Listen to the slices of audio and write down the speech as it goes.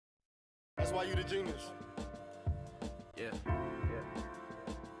That's why you the genius. Yeah.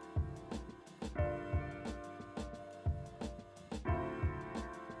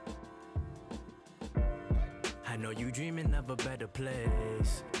 I know you dreaming of a better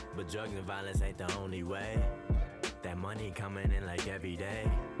place, but drugs and violence ain't the only way. That money coming in like every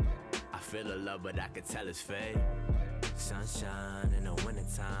day. I feel the love, but I could tell it's fake. Sunshine in the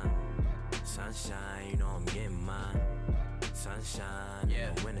wintertime. Sunshine, you know I'm getting mine. Sunshine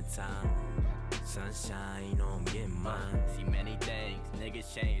in the wintertime. Sunshine, you know I'm getting mine. See many things,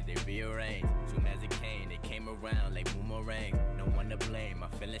 niggas change, they rearrange. Soon as it came, they came around like boomerangs. No one to blame, I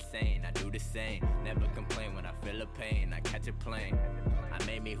feel insane, I do the same. Never complain when I feel a pain, I catch a plane. I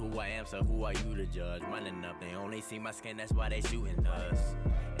made me who I am, so who are you to judge? Running up, they only see my skin, that's why they shooting us.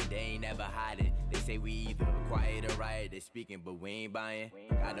 And they ain't never hide it, they say we either quiet or riot. They speaking, but we ain't buying.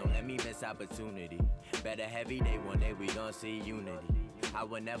 God don't let me miss opportunity. Better heavy day, one day we gon' see unity. I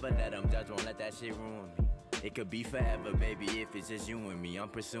would never let them judge, won't let that shit ruin me. It could be forever, baby, if it's just you and me, I'm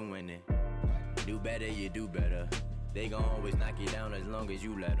pursuing it. Do better, you do better. They gon' always knock you down as long as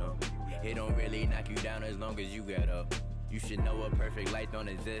you let them. It don't really knock you down as long as you get up. You should know a perfect life don't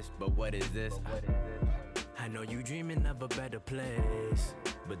exist, but what is this? I know you dreaming of a better place,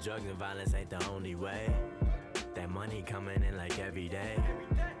 but drugs and violence ain't the only way. That money coming in like every day.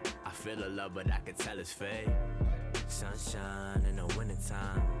 I feel the love, but I could tell it's fake. Sunshine in the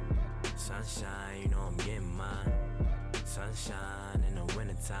wintertime. Sunshine, you know I'm getting mine. Sunshine in the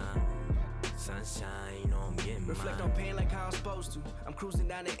wintertime. Sunshine, you know I'm getting Reflect mine. on pain like how I'm supposed to. I'm cruising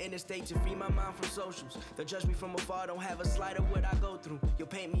down the interstate to free my mind from socials. They'll judge me from afar, don't have a slight of what I go through. You'll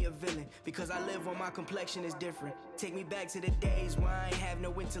paint me a villain because I live where my complexion is different. Take me back to the days where I ain't have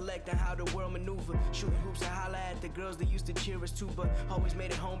no intellect on how the world maneuver. Shooting hoops and holla at the girls that used to cheer us too, but always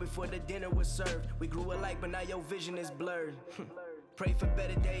made it home before the dinner was served. We grew alike, but now your vision is blurred. Pray for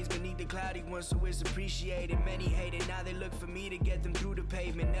better days beneath the cloudy ones, so it's appreciated. Many hate it, now they look for me to get them through the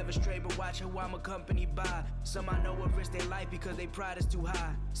pavement. Never stray, but watch who I'm accompanied by. Some I know will risk their life because they pride is too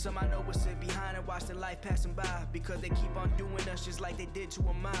high. Some I know will sit behind and watch their life passing by because they keep on doing us just like they did to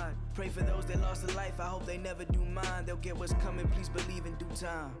a mine. Pray for those that lost their life, I hope they never do mine. They'll get what's coming, please believe in due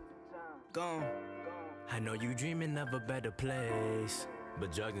time. Gone. I know you dreaming of a better place,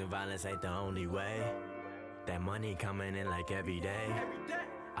 but drugs and violence ain't the only way. That money coming in like every day.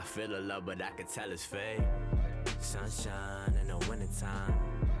 I feel the love, but I could tell it's fake. Sunshine in the wintertime.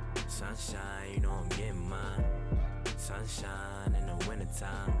 Sunshine, you know I'm getting mine. Sunshine in the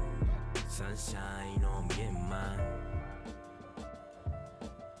wintertime. Sunshine, you know I'm getting mine.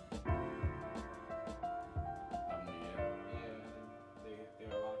 There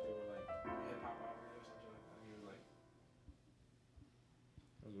are a lot of people like hip hop album or something like that. He was like,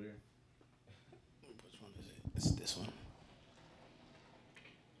 that was weird. Which one is it? It's this one.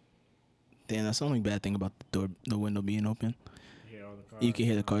 Damn, that's the only bad thing about the window being open. You hear all the cars. You can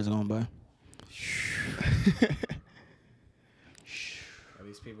hear the cars going by. At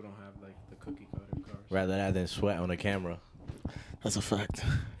least people don't have like the cookie cutter cars. Rather that than sweat on the camera. That's a fact.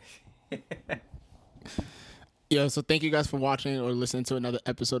 Yo, so thank you guys for watching or listening to another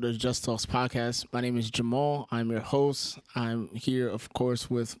episode of Just Talks Podcast. My name is Jamal. I'm your host. I'm here, of course,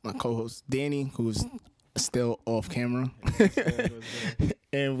 with my co-host Danny, who's still off camera.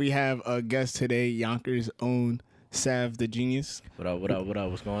 And we have a guest today, Yonkers' own Sav the Genius. What up, what up, what up?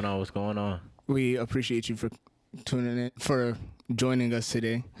 What's going on? What's going on? We appreciate you for tuning in, for joining us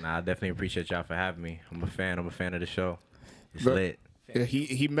today. Nah, I definitely appreciate y'all for having me. I'm a fan of the show. It's Bro, lit. Yeah,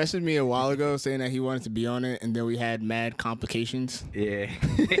 he messaged me a while ago saying that he wanted to be on it, and then we had mad complications. Yeah.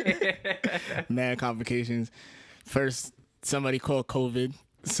 Mad complications. First, somebody called COVID,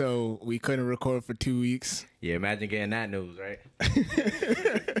 so we couldn't record for 2 weeks. Yeah, imagine getting that news, right?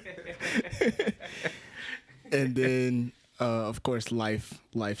 And then, of course, life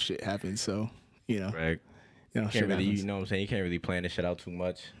shit happens. So, you know, Right. you know, You shit can't really, happens. you know what I'm saying? You can't really plan this shit out too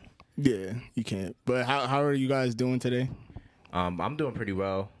much. Yeah, you can't. But how are you guys doing today? I'm doing pretty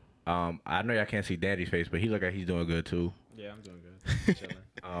well. I know y'all can't see Danny's face, but he look like he's doing good too. Yeah, I'm doing good.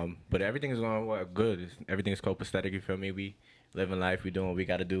 Chilling. But everything's going well, good. Everything's copacetic, you feel me? We living life, we doing what we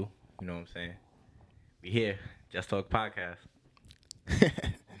gotta do. You know what I'm saying? We here. Just Talk Podcast.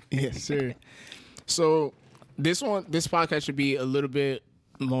 Yes, sir. So this podcast should be a little bit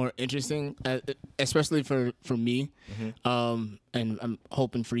more interesting, especially for me, and I'm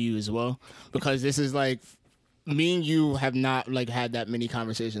hoping for you as well, because this is like, me and you have not like had that many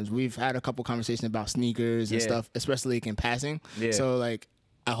conversations. We've had a couple conversations about sneakers and stuff, especially like in passing. Yeah. So like,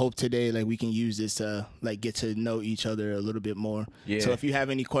 I hope today like we can use this to like get to know each other a little bit more. Yeah. So if you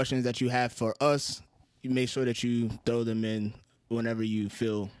have any questions that you have for us, you make sure that you throw them in whenever you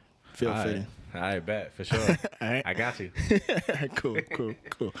feel feel fitting. I bet for sure. All right. I got you.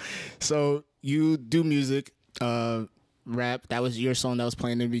 Cool. So you do music, rap. That was your song that was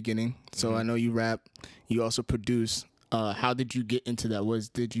playing in the beginning. So I know you rap. You also produce. How did you get into that?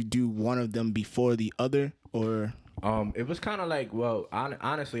 Did you do one of them before the other, or? It was kind of like, well,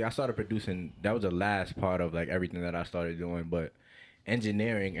 honestly, I started producing. That was the last part of like everything that I started doing. But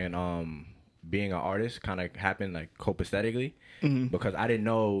engineering and being an artist kind of happened like copaesthetically because I didn't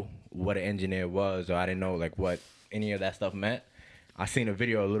know what an engineer was, or I didn't know like what any of that stuff meant. I seen a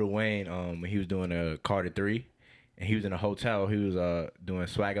video of Lil Wayne when he was doing a Carter 3, and he was in a hotel. He was doing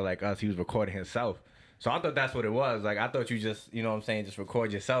Swagger Like Us. He was recording himself. So I thought that's what it was. Like, I thought you just, you know what I'm saying, just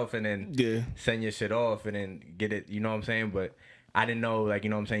record yourself and then send your shit off and then get it, you know what I'm saying? But I didn't know, like,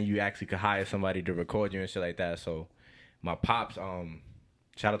 you know what I'm saying, you actually could hire somebody to record you and shit like that. So my pops,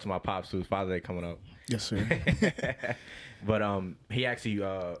 shout out to my pops whose Father's Day coming up. Yes, sir. But he actually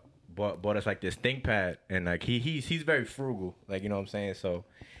bought us like this ThinkPad, and like he's very frugal, like, you know what I'm saying? So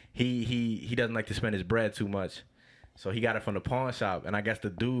he doesn't like to spend his bread too much. So he got it from the pawn shop, and I guess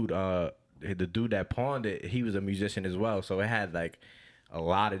the dude that pawned it, he was a musician as well. So it had like a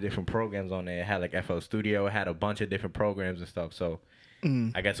lot of different programs on there. It had like FL Studio. It had a bunch of different programs and stuff. So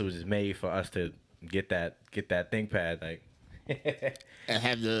I guess it was just made for us to get that ThinkPad. Like, And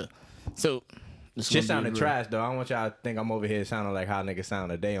have the shit sounded trash though. I don't want y'all to think I'm over here sounding like how niggas sound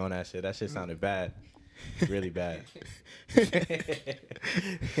today on that shit. That shit sounded bad. Really bad.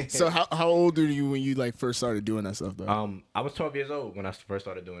 So how old are you when you like first started doing that stuff though? I was 12 years old when I first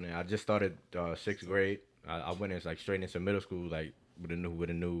started doing it. I just started 6th grade. I went in like straight into middle school, like with a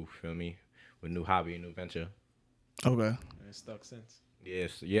new feel me, with a new hobby, a new venture. Okay. And it's stuck since.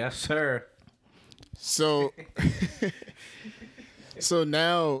 Yes, sir. So so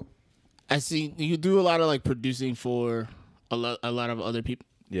now I see you do a lot of like producing for a lot of other people.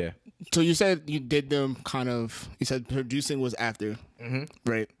 Yeah. So you said you did them kind of. You said producing was after,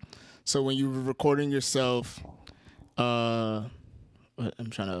 right? So when you were recording yourself, I'm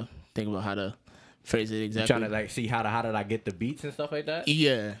trying to think about how to phrase it exactly. Trying to like see how did I get the beats and stuff like that.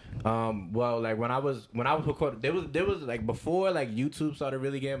 Yeah. Well, like when I was recording, there was like before like YouTube started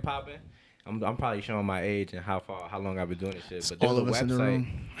really getting popping. I'm probably showing my age and how long I've been doing this shit. But there all was of a us in the website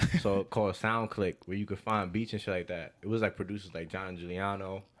room. so called SoundClick where you could find beats and shit like that. It was like producers like John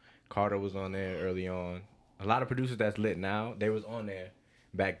Giuliano, Carter was on there early on. A lot of producers that's lit now, they was on there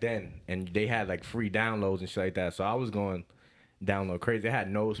back then, and they had like free downloads and shit like that. So I was going download crazy. I had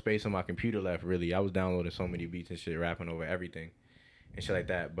no space on my computer left really. I was downloading so many beats and shit, rapping over everything and shit like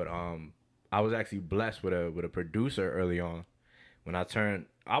that. But I was actually blessed with a producer early on. When I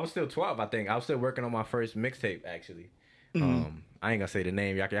was still 12, I think. I was still working on my first mixtape, actually. I ain't gonna say the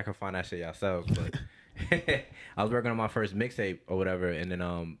name. Y'all can find that shit yourselves. But I was working on my first mixtape or whatever, and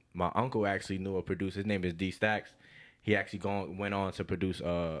then my uncle actually knew a producer. His name is D Stacks. He actually went on to produce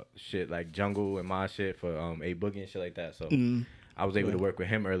shit like Jungle and my shit for A Boogie and shit like that. So I was able to work with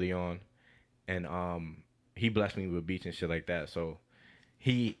him early on, and he blessed me with beats and shit like that. So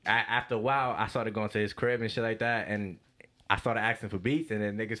after a while, I started going to his crib and shit like that, and I started asking for beats, and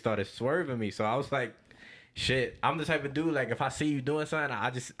then niggas started swerving me. So I was like, shit, I'm the type of dude, like, if I see you doing something,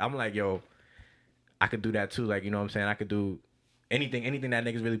 I'm like, yo, I could do that too. Like, you know what I'm saying? I could do anything that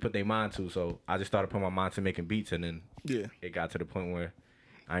niggas really put their mind to. So I just started putting my mind to making beats, and then it got to the point where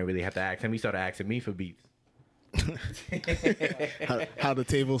I didn't really have to ask him. He started asking me for beats. how the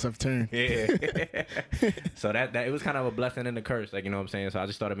tables have turned. Yeah. So that it was kind of a blessing and a curse, like, you know what I'm saying? So I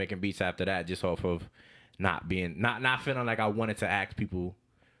just started making beats after that, just off of not feeling like I wanted to ask people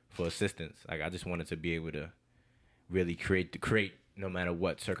for assistance. Like, I just wanted to be able to really create no matter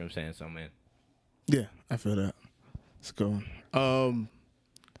what circumstance I'm in. Yeah, I feel that. Let's go on.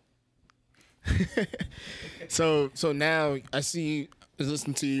 So now I see, I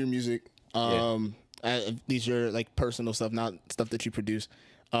listen to your music. These are like personal stuff, not stuff that you produce.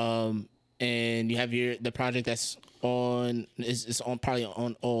 And you have the project that's on is on probably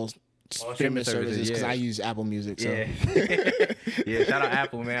on all streaming services because I use Apple Music. So. Yeah, yeah. Shout out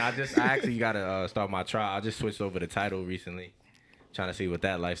Apple, man. I actually gotta start my trial. I just switched over to Tidal recently, trying to see what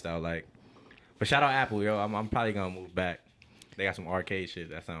that lifestyle like. But shout out Apple, yo. I'm probably gonna move back. They got some arcade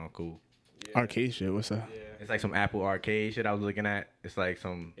shit that sound cool. Yeah. Arcade shit, what's that? Yeah. It's like some Apple arcade shit I was looking at. It's like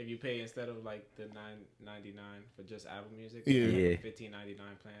some. If you pay instead of like the $9.99 for just Apple Music, yeah, $15.99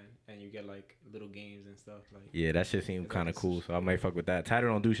 plan, and you get like little games and stuff. Like, yeah, that shit seemed kind of cool, so I might fuck with that. Tidal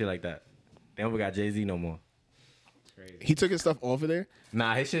don't do shit like that. They don't got Jay-Z no more. It's crazy. He took his stuff off of there?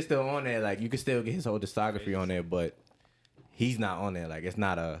 Nah, his shit's still on there. Like, you can still get his whole discography on there, but he's not on there. Like, it's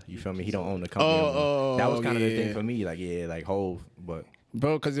not you feel me? He don't own the company. That was kind of the thing for me. Like, yeah, like Hov, but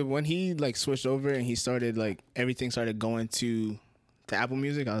bro. Because when he like switched over and he started like everything started going to Apple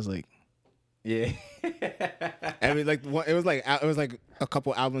Music, I was like, Yeah. it was like a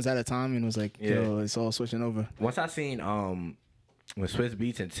couple albums at a time, and it was like, yo, it's all switching over. Once I seen when Swiss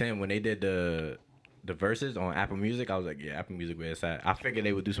Beats and Tim when they did the verses on Apple Music, I was like, yeah, Apple Music where it's at. I figured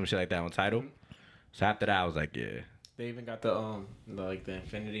they would do some shit like that on Tidal. So after that, I was like, yeah. They even got the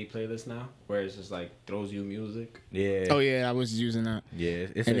Infinity playlist now, where it's just like throws you music. Yeah. Oh yeah, I was using that. Yeah,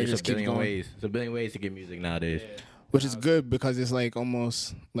 it's And it a just keeps billion going. ways. It's a billion ways to get music nowadays. Yeah. Which is good because it's like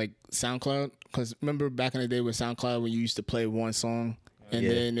almost like SoundCloud. Because remember back in the day with SoundCloud when you used to play one song and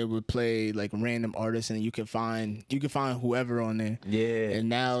Yeah. then it would play like random artists and you could find whoever on there. Yeah. And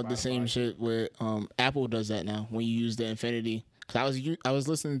now the same shit with Apple does that now when you use the Infinity. Because I was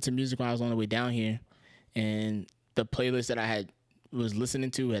listening to music when I was on the way down here, and the playlist that I was listening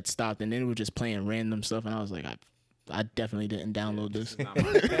to had stopped, and then it was just playing random stuff, and I was like, I definitely didn't download this.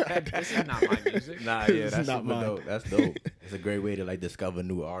 This is not my music. Nah, yeah, This is that's not super mine. dope. That's dope. It's a great way to like discover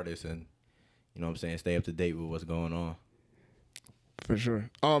new artists and you know what I'm saying, stay up to date with what's going on. For sure.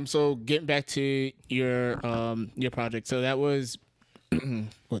 So getting back to your project, so that was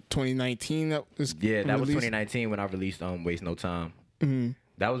what 2019. That was Yeah, that was released? 2019 when I released Waste No Time.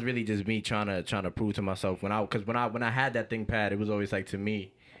 That was really just me trying to prove to myself when I had that thing pad, it was always like to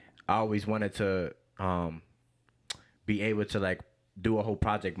me, I always wanted to be able to like do a whole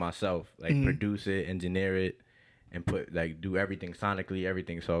project myself, like produce it, engineer it, and do everything sonically,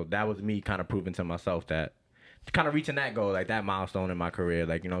 everything. So that was me kind of proving to myself that kind of reaching that goal, like that milestone in my career,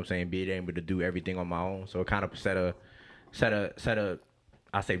 like you know what I'm saying, being able to do everything on my own. So it kind of set a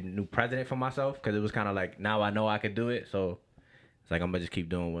I say new precedent for myself because it was kind of like now I know I could do it. So it's like I'm gonna just keep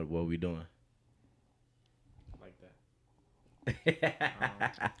doing what we doing. Like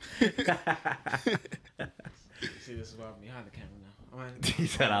that. See, this is why I'm behind the camera now. He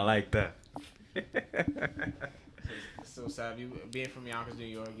said I like that. It's so sad. You being from Yonkers, New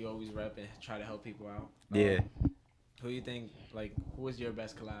York, you always rep and try to help people out. Yeah. Who you think, like, who was your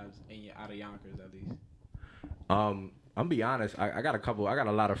best collabs out of Yonkers at least? I'm gonna be honest. I got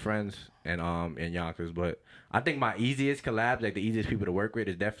a lot of friends in Yonkers, but I think my easiest collabs, like the easiest people to work with,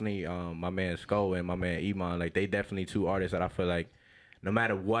 is definitely my man Sko and my man Iman. Like they definitely two artists that I feel like no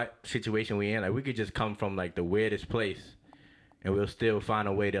matter what situation we in, like we could just come from like the weirdest place, and we'll still find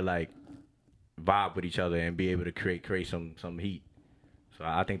a way to like vibe with each other and be able to create some heat. So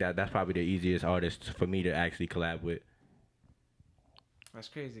I think that's probably the easiest artist for me to actually collab with. That's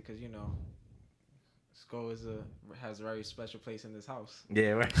crazy because you know, Sko has a very special place in this house. Yeah,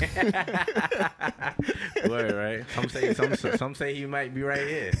 right. Word, right? Some say he might be right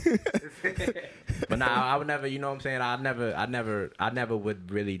here. But nah, I would never. You know what I'm saying? I never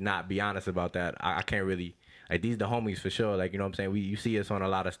would really not be honest about that. I can't really like these the homies for sure. Like you know what I'm saying? You see us on a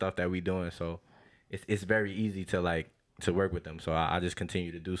lot of stuff that we doing, so it's very easy to work with them. So I just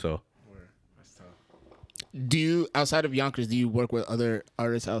continue to do so. That's tough. Do you, outside of Yonkers, do you work with other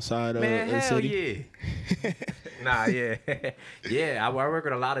artists outside of Man, the hell city? yeah. Nah, yeah. Yeah, I work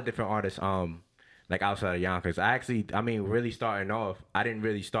with a lot of different artists, like outside of Yonkers. Really starting off, I didn't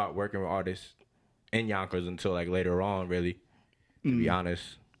really start working with artists in Yonkers until like later on, really, to be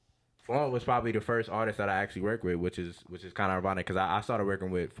honest. Foreign was probably the first artist that I actually worked with, which is kind of ironic because I started working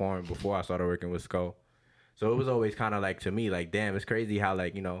with Foreign before I started working with Sko. So it was always kind of like, to me, like, damn, it's crazy how,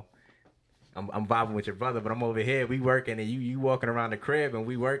 like, you know, I'm vibing with your brother, but I'm over here, we working, and you walking around the crib, and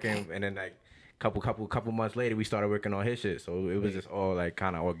we working, and then, like, couple months later, we started working on his shit. So it was just all, like,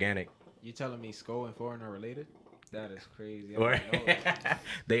 kind of organic. You telling me Sko and Foreign are related? That is crazy. Or-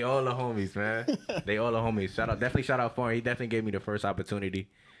 They all the homies, man. They all the homies. Definitely shout out Foreign. He definitely gave me the first opportunity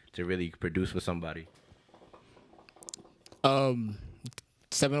to really produce for somebody.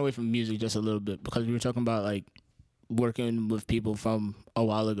 Stepping away from music just a little bit because we were talking about like working with people from a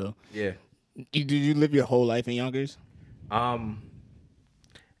while ago. Yeah. Did you live your whole life in Yonkers? I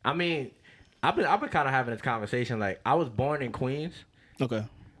mean, I've been kind of having this conversation. Like, I was born in Queens, Okay.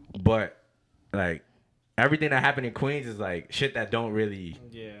 but like everything that happened in Queens is like shit that don't really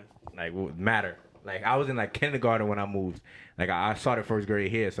like matter. Like, I was in like kindergarten when I moved. Like, I started first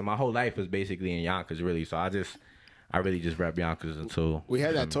grade here, so my whole life was basically in Yonkers, really. So I really just rap Yonkers until We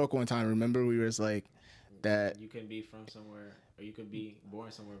had that talk one time. Remember, we was like that. You can be from somewhere, or you could be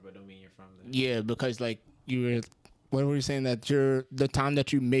born somewhere, but don't mean you're from there. Yeah, because like you were. What were you saying? That the time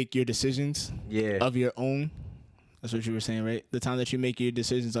that you make your decisions yeah. of your own. That's what you were saying, right? The time that you make your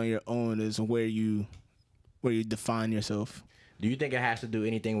decisions on your own is where you define yourself. Do you think it has to do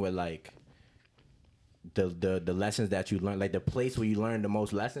anything with like the lessons that you learn, like the place where you learn the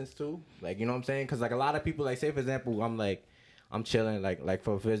most lessons too? Like, you know what I'm saying? Because like a lot of people, like say for example, I'm like I'm chilling. Like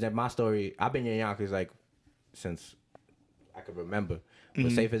for example, my story. I've been in Yonkers like since I could remember.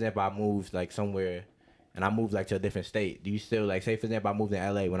 But say for example, I moved like somewhere, and I moved like to a different state. Do you still like say for example, I moved in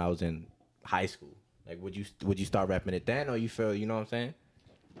LA when I was in high school? Like would you start repping it then, or you feel you know what I'm saying?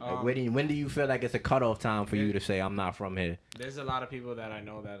 Like when do you feel like it's a cutoff time for you to say I'm not from here? There's a lot of people that I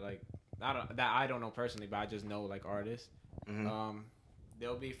know that like I don't know personally, but I just know like artists.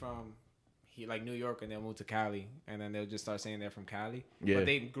 They'll be from like New York and they'll move to Cali, and then they'll just start saying they're from Cali. Yeah. But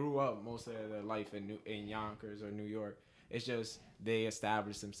they grew up most of their life in Yonkers or New York. It's just they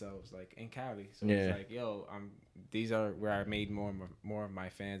established themselves like in Cali. So it's like, yo, these are where I made more of my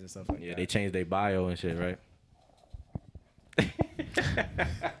fans and stuff like that. Yeah, they changed their bio and shit, right?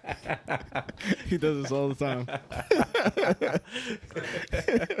 He does this all the time. You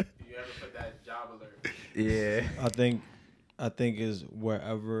ever put that job alert? Yeah. I think is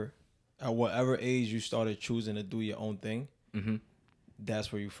wherever at whatever age you started choosing to do your own thing,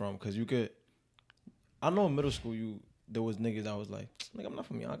 that's where you from. Cause you could, I know in middle school there was niggas that was like, nigga, I'm not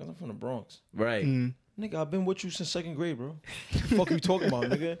from Yonkers, I'm from the Bronx. Right. Nigga, I've been with you since 2nd grade, bro. The fuck you talking about,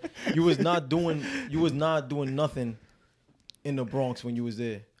 nigga? You was not doing nothing in the Bronx when you was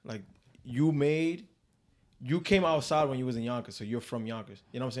there. Like you came outside when you was in Yonkers, so you're from Yonkers.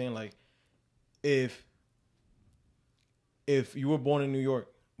 You know what I'm saying? Like if you were born in New York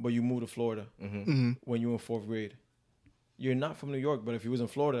but you moved to Florida when you were in 4th grade, you're not from New York. But if you was in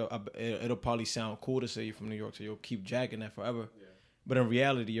Florida, it'll probably sound cool to say you're from New York, so you'll keep jacking that forever. Yeah. But in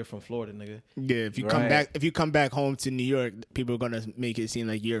reality, you're from Florida, nigga. Yeah, if you come back home to New York, people are gonna make it seem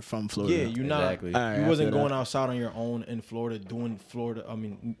like you're from Florida. Yeah, you're not. Exactly. You wasn't going outside on your own in Florida doing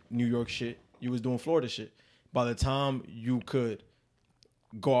New York shit. You was doing Florida shit. By the time you could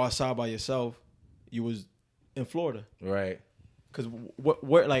go outside by yourself, you was in Florida. Right. Because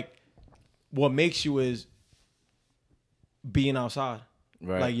what makes you is being outside.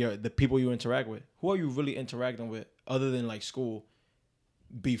 Right. Like the people you interact with. Who are you really interacting with other than like school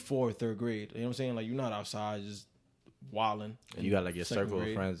before 3rd grade? You know what I'm saying? Like you're not outside just wilding. You got like your circle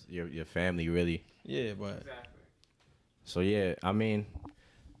of friends, your family, really. Yeah, but Exactly. So yeah, I mean,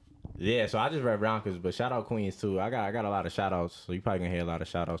 yeah. So I just read Yonkers, but shout out Queens too. I got a lot of shout outs, so you probably gonna hear a lot of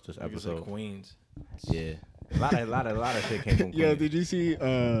shout outs this niggas like episode. Queens. Yeah, a lot of shit came from Queens. Yo, did you see?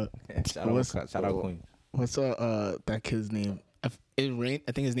 shout out Queens. What's that kid's name? I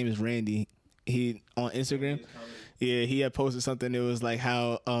think his name is Randy. He on Instagram. Yeah, he had posted something. It was like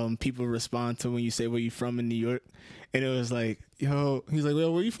how people respond to when you say where you from in New York, and it was like, yo, he's like,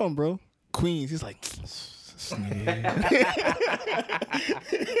 well, where you from, bro? Queens. He's like, so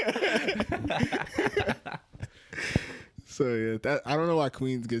yeah, that I don't know why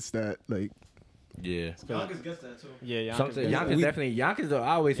Queens gets that like. Yeah. Yonkers gets that too. Yeah, Yonkers though,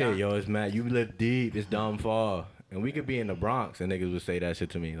 I always say, yo, it's mad. You live deep. It's dumb far. And we could be in the Bronx and niggas would say that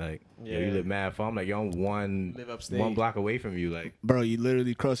shit to me. Like, yo, you live mad far. I'm like, yo, I'm one block away from you. Like, bro, you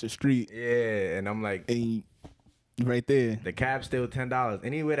literally cross the street. Yeah. And I'm like, and right there. The cab's still $10.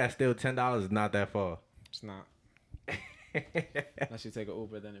 Anywhere that's still $10 is not that far. It's not. Unless you take an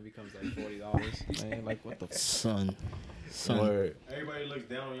Uber, then it becomes like $40. Man, like what the son. Word. Everybody looks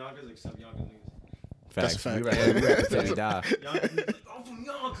down on Yonkers except Yonkers niggas. Facts. That's a fact. We rap until we die. I'm from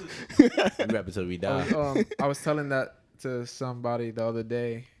Yonkers. We rap until we die. I was telling that to somebody the other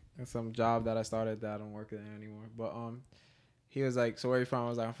day, some job that I started that I don't work there anymore. But he was like, "So where are you from?" I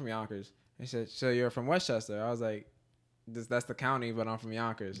was like, "I'm from Yonkers." He said, "So you're from Westchester?" I was like, "That's the county, but I'm from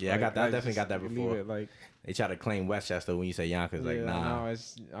Yonkers." Yeah, like, I definitely got that leave before. it, like, they try to claim Westchester when you say Yonkers. Like, yeah, nah. No,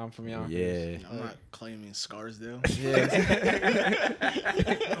 I'm from Yonkers. Yeah. I'm not claiming Scarsdale. Yeah.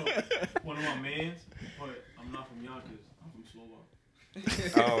 One of my mans, but I'm not from Yonkers. I'm from Slovak.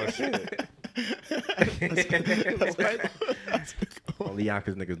 Oh shit. Only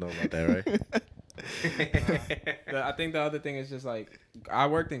Yonkers niggas know about that, right? I think the other thing is just like I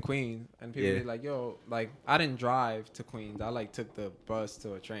worked in Queens and people be like, yo, like I didn't drive to Queens. I like took the bus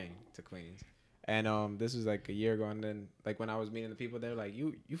to a train to Queens. And this was like a year ago, and then like when I was meeting the people, they were like,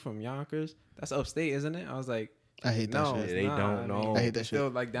 you from Yonkers? That's upstate, isn't it? I was like, I hate that shit. it's They not. don't know. I hate that It's shit. still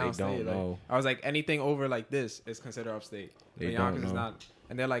like downstate. don't Like, know. I was like, anything over like this is considered upstate. They But don't Yonkers is know. not.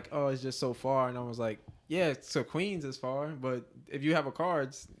 And they're like, oh, it's just so far. And I was like, yeah, so Queens is far, but if you have a car,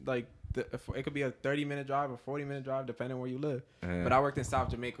 it's like it could be a 30-minute drive or 40-minute drive depending where you live. But I worked in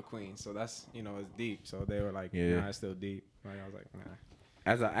South Jamaica, Queens, so that's it's deep. So they were like, nah, it's still deep. Like I was like, nah.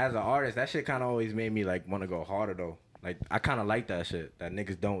 As an artist, that shit kind of always made me like want to go harder though. Like I kind of like that shit that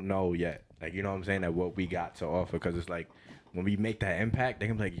niggas don't know yet. Like you know what I'm saying, that what we got to offer, because it's like when we make that impact, they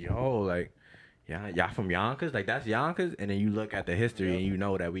can be like, yo, like y'all from Yonkers, like that's Yonkers, and then you look at the history and you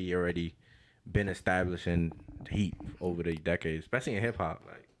know that we already been establishing heat over the decades, especially in hip hop.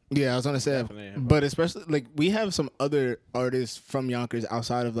 Like, Yeah, I was gonna say, Definitely hip hop. but especially like we have some other artists from Yonkers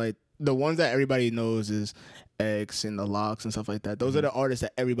outside of like the ones that everybody knows is X and the Locks and stuff like that. Those are the artists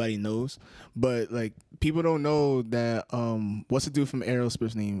that everybody knows, but like people don't know that. What's the dude from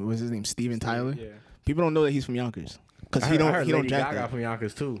Aerosmith's name? What's his name? Steven Tyler. Yeah. People don't know that he's from Yonkers because I he don't heard he don't Lady jack Gaga that. from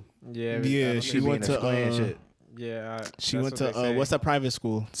Yonkers too. Yeah. Yeah, she went to shit. Yeah. she went to what's that private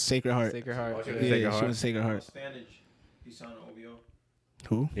school? Sacred Heart. Sacred Heart. Oh, she Yeah. went to Yeah, Sacred she Heart. went to Sacred Heart. Stanage. He signed an OVO.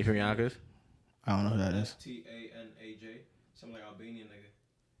 Who? He from Yonkers? I don't know who that is. Tanaj. Some like Albanian nigga.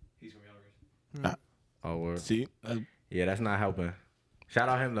 He's from Yonkers. Oh, word. See, Yeah, that's not helping. Shout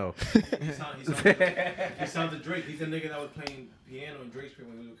out him though. He sounds to Drake. He's the nigga that was playing piano in Drake's crib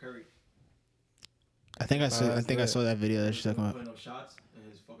when he was with Curry. I think I saw. I that's think I lit. saw that video that she's talking about. Putting up shots in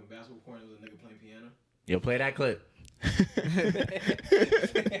his fucking basketball court. There was a nigga playing piano. Yo, play that clip.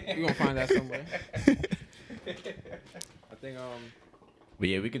 You gonna find that somewhere. I think But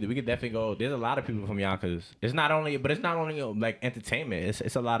yeah, we could definitely go. There's a lot of people from Yonkers. It's not only like entertainment.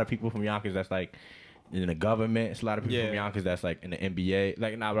 It's a lot of people from Yonkers that's like in the government. It's a lot of people from Yonkers that's like in the NBA.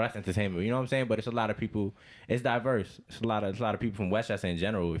 Like, nah, but that's entertainment. You know what I'm saying? But it's a lot of people. It's diverse. It's a lot of people from Westchester in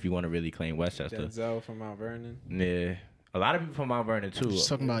general. If you want to really claim Westchester, Denzel from Mount Vernon. yeah, a lot of people from Mount Vernon too. Just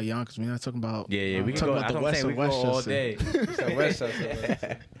talking about Yonkers. We're not talking about. Yeah, we can talking go. about That's the what I'm west saying. of We can go all Westchester. day. So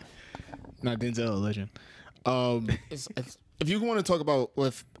Westchester. Not Denzel, a legend. If you want to talk about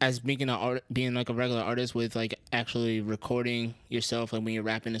with as being being like a regular artist with like actually recording yourself, like when you're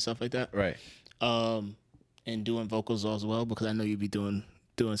rapping and stuff like that, Right. and doing vocals as well, because I know you'd be doing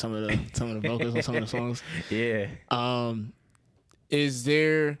some of the vocals on some of the songs. Yeah. Is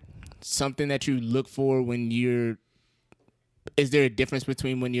there something that you look for when you're? Is there a difference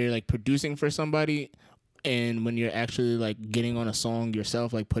between when you're like producing for somebody and when you're actually like getting on a song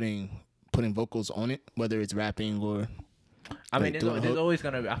yourself, like putting vocals on it, whether it's rapping or? I mean, like, there's always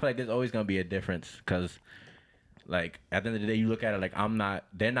gonna. I feel like there's always gonna be a difference because, like, at the end of the day, you look at it like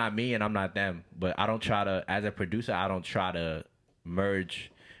they're not me and I'm not them. But I don't try to, as a producer, I don't try to merge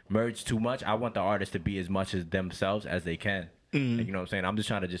too much. I want the artist to be as much as themselves as they can. Like, you know what I'm saying? I'm just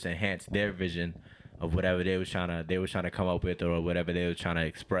trying to just enhance their vision of whatever they was trying to come up with or whatever they was trying to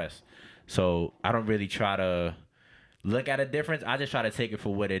express. So I don't really try to look at a difference. I just try to take it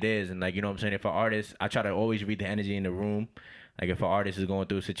for what it is. And like, you know what I'm saying? If an artist, I try to always read the energy in the room. Like if an artist is going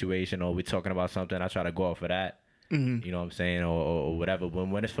through a situation or we're talking about something, I try to go off of that. You know what I'm saying? Or whatever. But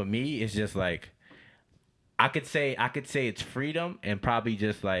when it's for me, it's just like, I could say it's freedom and probably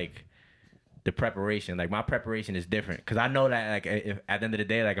just like the preparation. Like my preparation is different. Cause I know that like if, at the end of the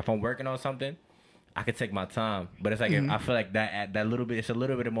day, like if I'm working on something, I could take my time, but it's like if I feel like that little bit, it's a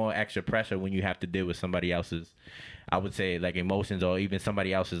little bit more extra pressure when you have to deal with somebody else's, I would say like emotions or even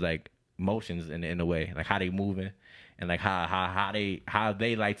somebody else's like emotions in a way, like how they moving and like how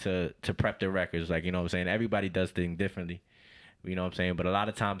they like to prep their records, like, you know what I'm saying. Everybody does things differently, you know what I'm saying. But a lot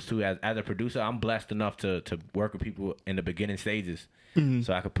of times too, as a producer, I'm blessed enough to work with people in the beginning stages,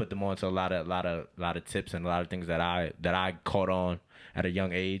 so I could put them on to a lot of tips and a lot of things that I caught on at a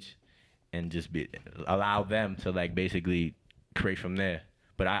young age. And just allow them to like basically create from there.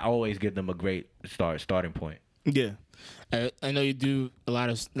 But I always give them a great starting point. Yeah, I know you do a lot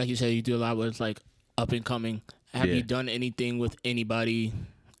of, like you said, you do a lot with like up and coming. Have you done anything with anybody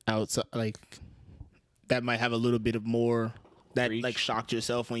outside, like that might have a little bit of more that like shocked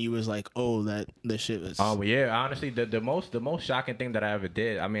yourself when you was like, oh, that shit was. Yeah, honestly, the most shocking thing that I ever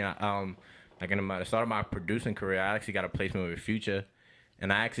did. I mean, like in the start of my producing career, I actually got a placement with Future.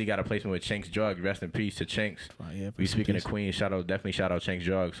 And I actually got a placement with Chinks Drug. Rest in peace to Chinks. Oh, yeah, We speaking of Queens, definitely shout out Chinks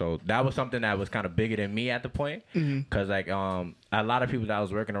Drug. So that was something that was kind of bigger than me at the point. Cause like a lot of people that I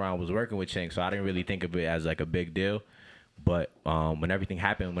was working around was working with Chinks, so I didn't really think of it as like a big deal. But when everything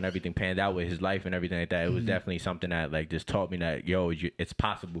happened, when everything panned out with his life and everything like that, it was definitely something that like just taught me that it's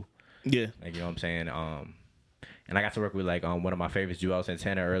possible. Yeah. Like, you know what I'm saying. And I got to work with like one of my favorites, Joel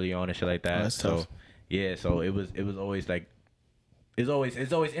Santana, early on and shit like that. Oh, that's so tough. yeah, so it was always like. It's always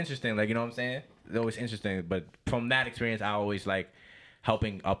interesting, like, you know what I'm saying? It's always interesting, but from that experience, I always like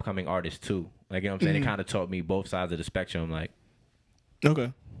helping upcoming artists too. Like, you know what I'm saying? It kind of taught me both sides of the spectrum. Like,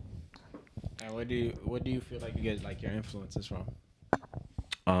 Okay. And what do you feel like you get like your influences from?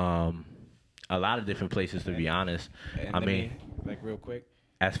 a lot of different places, to be honest. And I let mean, me, like real quick,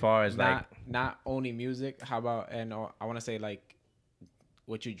 as far as like, not only music. How about I want to say like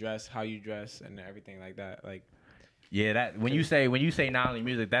what you dress, how you dress, and everything like that. Like. yeah, that when you say not only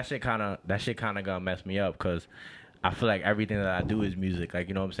music, that shit kind of gonna mess me up, because I feel like everything that I do is music. Like,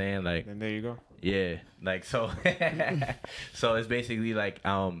 you know what I'm saying? Like, And there you go. yeah, like so. So it's basically like,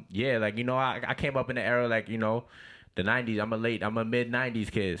 yeah, like, you know, I came up in the era, like, you know, the 90s. I'm a mid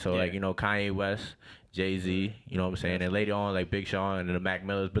 90s kid. So like, you know, Kanye West, Jay-Z, you know what I'm saying? And later on, like Big Sean and the Mac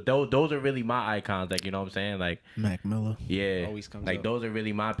Millers. But those are really my icons. Like, you know what I'm saying? Like, Mac Miller. yeah, Always comes like up. those are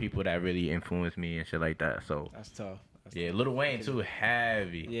really my people that really influenced me and shit like that. So That's tough. That's yeah, Lil Wayne too,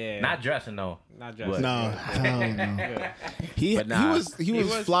 heavy. Yeah. Not dressing though. Not But- just No, hell no. Yeah. He But nah. he was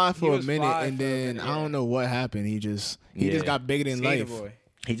was- fly he for a was minute, fly and for a then minute, I yeah. don't know what happened. He just Yeah. got bigger than Skater life. boy.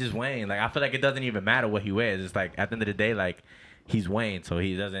 He just Wayne. Like I feel like it doesn't even matter what he wears. It's like at the end of the day, like he's Wayne, so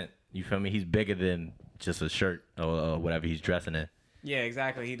he doesn't. You feel me? He's bigger than just a shirt or whatever he's dressing in. Yeah,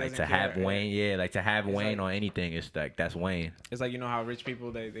 exactly. He Like doesn't to have care. Wayne, yeah, like to have It's Wayne like- on anything, it's like that's Wayne. It's like, you know how rich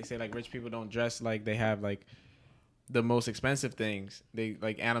people, they say like rich people don't dress like they have like the most expensive things. They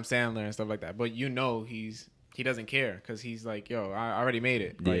like Adam Sandler and stuff like that. But you know he doesn't care because he's like, yo, I already made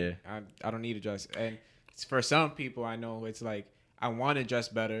it. Like, Yeah. I don't need to dress. And for some people, I know it's like I want to dress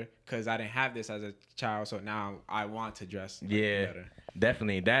better because I didn't have this as a child, so now I want to dress like, Yeah, better.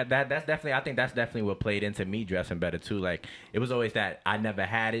 definitely. That's definitely. I think that's definitely what played into me dressing better too. Like it was always that I never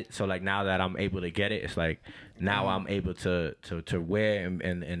had it, so like now that I'm able to get it, it's like now I'm able to wear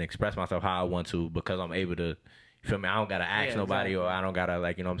and express myself how I want to because I'm able to. You feel me? I don't gotta ask Yeah, nobody, or exactly. I don't gotta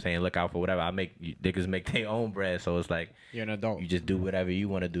like, you know what I'm saying, look out for whatever. Niggas make their own bread, so it's like You're an adult. you just do whatever you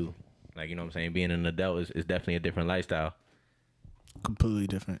want to do. Like, you know what I'm saying? Being an adult is definitely a different lifestyle. Completely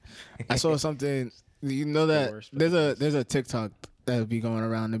different. I saw something. You know that worst, there's a TikTok that be going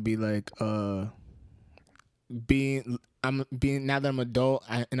around and be like, being now that I'm adult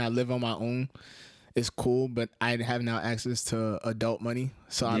and I live on my own. It's cool, but I have now access to adult money,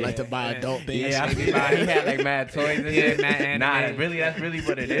 so I like to buy Yeah. adult things. Yeah, he had like mad toys and shit. mad Nah, anime. that's really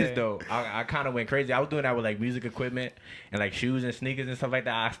what it is Yeah. though. I kind of went crazy. I was doing that with like music equipment and like shoes and sneakers and stuff like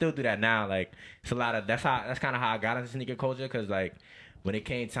that. I still do that now. Like it's a lot of that's kind of how I got into sneaker culture because like when it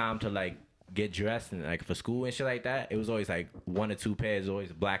came time to like get dressed and like for school and shit like that, it was always like one or two pairs,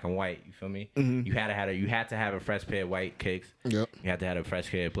 always black and white. You feel me? You had to have a fresh pair of white kicks. Yep. You had to have a fresh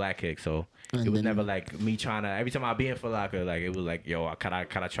pair of black kicks. So And it was then- never like me trying to. Every time I be in Foot Locker, like it was like, yo, can I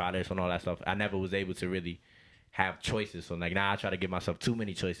try this and all that stuff. I never was able to really have choices. So like now I try to give myself too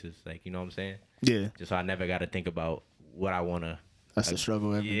many choices. Like, you know what I'm saying? Yeah, Just so I never got to think about what I wanna. that's the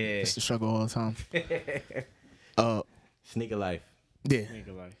struggle. Yeah. It's the struggle all the time. Sneaker life. Yeah,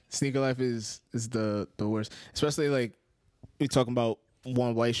 Nigga life. sneaker life is the worst. Especially like we talking about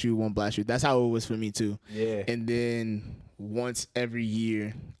one white shoe, one black shoe. That's how it was for me too. Yeah. And then once every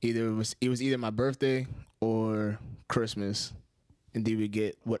year, it was either my birthday or Christmas, and they would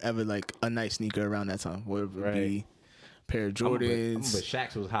get whatever like a nice sneaker around that time. Whether it would Right. be a pair of But Jordans.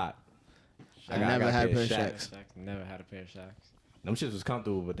 Shaqs was hot. I never had a pair of Shaqs. Shaqs. Never had a pair of Shaqs. Them shits was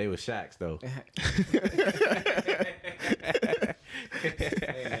comfortable, but they was Shaqs though.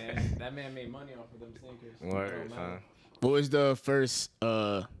 Hey man, that man made money off of them sneakers. Word, Don't son. matter. What was the first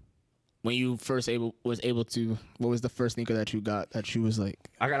when you first was able to? What was the first sneaker that you got that you was like?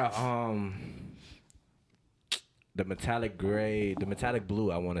 I got a the metallic gray, the metallic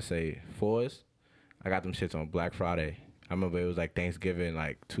blue. I want to say fours. I got them shits on Black Friday. I remember it was like Thanksgiving,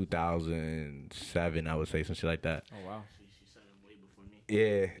 like 2007. I would say some shit like that. Oh wow.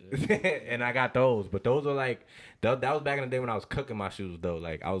 Yeah, and I got those, but those are like that was back in the day when I was cooking my shoes though.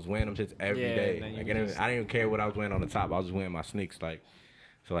 Like I was wearing them shits every Yeah, day. and then you Like just- I didn't even care what I was wearing on the top. I was just wearing my sneaks. Like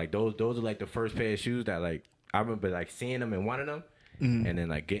so, like those are like the first pair of shoes that like I remember like seeing them and wanting them, and then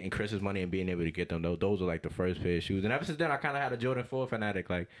like getting Chris's money and being able to get them. Those are like the first pair of shoes. And ever since then, I kind of had a Jordan 4 fanatic.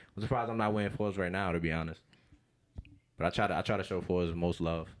 Like I'm surprised I'm not wearing 4s right now, to be honest. But I try to show 4s most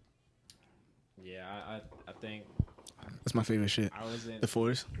love. Yeah, I think That's my favorite shit. I was in. The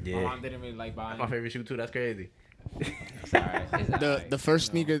fours. My mom didn't really like buying. That's my favorite shoe too. That's crazy. It's alright. It's The alright. the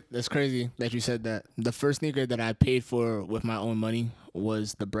first You know. sneaker that's crazy that you said that. The first sneaker that I paid for with my own money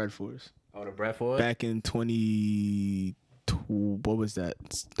was the Bread Fours. Oh, the Brett 4s? Back in 20 what was that?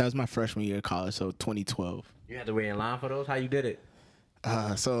 That was my freshman year of college, so 2012. You had to wait in line for those? How you did it?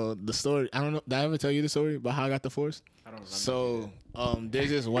 So the story, I don't know, did I ever tell you the story about how I got the fours? I don't remember. So there's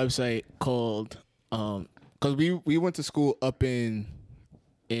this website called because we went to school up in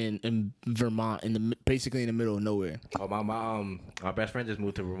Vermont, basically in the middle of nowhere. Oh, my best friend just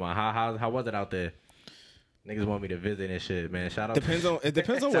moved to Vermont. How was it out there? Niggas want me to visit and shit, man. Shout out. It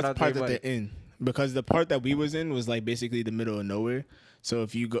depends on Shout what out to part that everybody. they're in. Because the part that we was in was like basically the middle of nowhere. So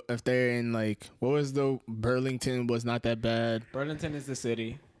if they're in like what was the Burlington was not that bad. Burlington is the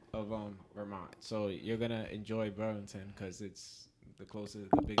city of Vermont, so you're gonna enjoy Burlington because it's the closest,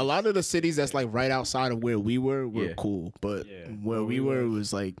 the biggest. A lot of the cities that's like right outside of where we were Yeah. cool, but Yeah. where we were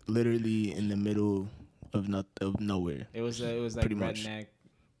was like literally in the middle of nowhere. It was like Pretty much. redneck,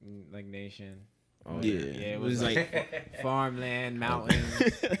 like nation. Oh, Yeah, Yeah, it was like farmland, mountains.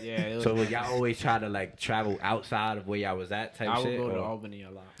 Yeah. It was So nice. y'all always try to like travel outside of where y'all was at type I would shit? go to or- Albany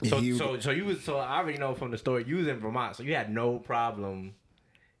a lot. So, He- so I already know from the story you was in Vermont, so you had no problem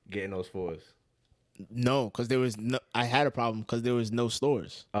getting those fours. No, because there was no. I had a problem because there was no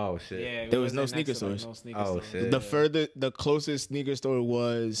stores. Oh shit. Yeah, There was wasn't no next sneaker to, like, stores. no sneaker Oh, stores. shit. The closest sneaker store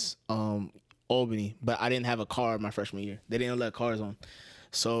was Albany, but I didn't have a car my freshman year. They didn't let cars on,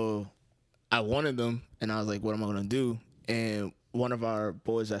 so I wanted them, and I was like, "What am I gonna do?" And one of our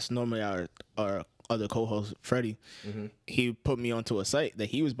boys that's normally our other co-host, Freddie, he put me onto a site that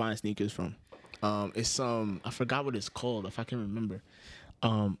he was buying sneakers from. It's I forgot what it's called. If I can remember,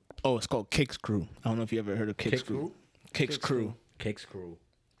 it's called Kicks Crew. I don't know if you ever heard of Kicks Kick Crew. Crew? Kicks Crew. Kicks Crew.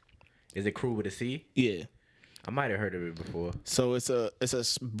 Is it Crew with a C? Yeah. I might have heard of it before. So it's a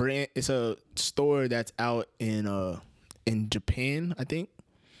store that's out in Japan, I think.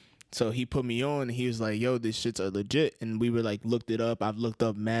 So he put me on and he was like, "Yo, this shit's legit." And we were like looked it up. I've looked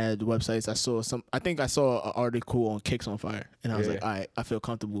up mad websites. I think I saw an article on Kicks on Fire and I was Yeah. like, "All right, I feel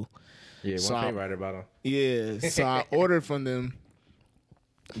comfortable." Yeah, So one I- thing right about him. Yeah. So I ordered from them.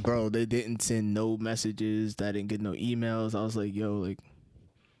 Bro, they didn't send no messages. I didn't get no emails. I was like, "Yo, like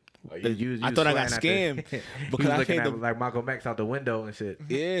Oh, I thought I got scammed because because I looking paid at the like Malcolm X out the window and shit.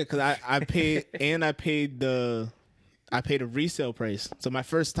 Yeah, because I paid and I paid a resale price. So my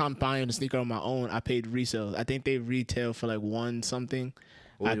first time buying a sneaker on my own, I paid resale. I think they retail for like one something.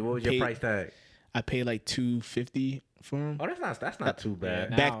 What was your paid- price tag? I paid like $250 for them. Oh, that's not too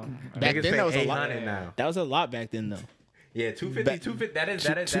bad. Yeah, Back now- back Niggas then pay that was a lot. 800 now. That was a lot back then though. Yeah, 250, Back- 250. That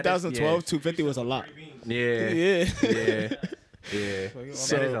is 2012, $250 was a lot. Yeah, Yeah. yeah, yeah.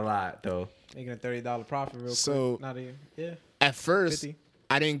 So- That is a lot though. Making a $30 profit real So- quick. Not even. Yeah. At first, 50.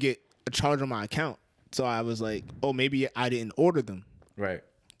 I didn't get a charge on my account, so I was like, "Oh, maybe I didn't order them." Right.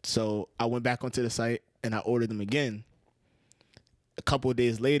 So I went back onto the site and I ordered them again. A couple of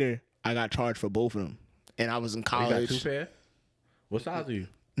days later, I got charged for both of them, and I was in You got college. 2 pair? What size are you?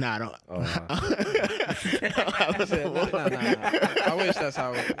 Nah, I don't. Oh, nah. I wish that's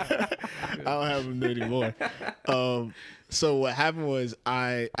how. I don't have them anymore. So what happened was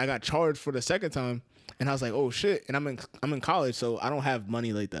I got charged for the second time, and I was like, "Oh shit!" And I'm in college, so I don't have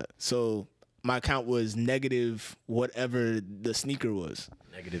money like that. So my account was negative whatever the sneaker was,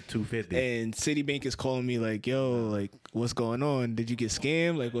 Negative 250. and Citibank is calling me like, "Yo, like what's going on? Did you get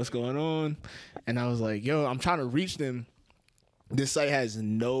scammed? Like what's going on?" And I was like, "Yo, I'm trying to reach them. This site has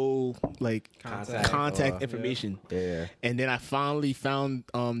no like contact or- information." Yeah. And then I finally found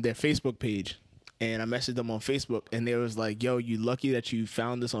their Facebook page, and I messaged them on Facebook, and they was like, "Yo, you lucky that you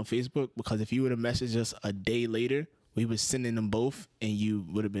found this on Facebook, because if you would have messaged us a day later, we was sending them both, and you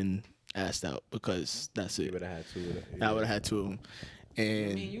would have been asked out because that's You it. would have had 2 of them. I would have had 2 of them."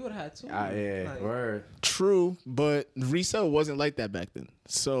 And you would have had two. Yeah. Word. true, but resale wasn't like that back then,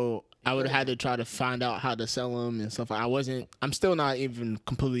 so I would have had to try to find out how to sell them and stuff. I'm still not even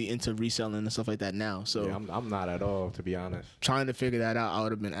completely into reselling and stuff like that now. So Yeah, I'm not at all, to be honest. trying to figure that out, I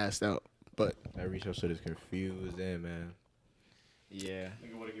would have been asked out. But That resale shit is confused in, man. Yeah.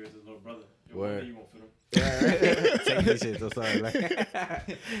 Nigga want to give it to his little brother. Word. You won't fit him. Take this shit. So sorry. Like,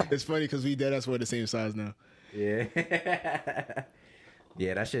 it's funny because we dead us we're the same size now. yeah.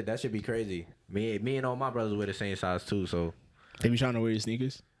 Yeah, that should be crazy. Me and all my brothers wear the same size too, so They be trying to wear your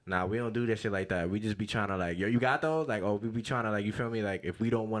sneakers. nah, we don't do that shit like that. We just be trying to like, yo, you got those? Like, oh, we be trying to like, you feel me? Like, if we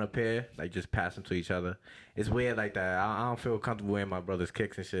don't want a pair, like, just pass them to each other. It's weird like that. I don't feel comfortable wearing my brother's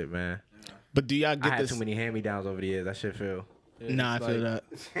kicks and shit, man. But do y'all I get had this? too many hand me downs over the years. That shit feel. Nah, I It's feel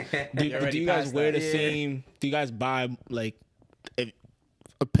like- that. Do already you guys passed wear that. the Yeah. same? Do you guys buy like if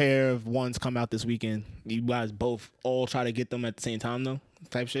a pair of ones come out this weekend? You guys both all try to get them at the same time though,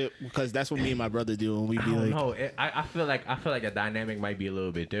 type shit. Because that's what me and my brother do, and we I be don't like, know. I feel like the dynamic might be a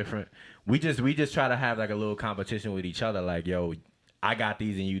little bit different. We just try to have like a little competition with each other. Like, yo, I got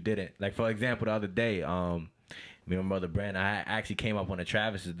these and you didn't. Like, for example, the other day, me and my brother Brandon, I actually came up on the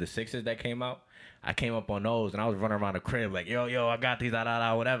Travis's, the 6s that came out. I came up on those and I was running around the crib like, yo, I got these,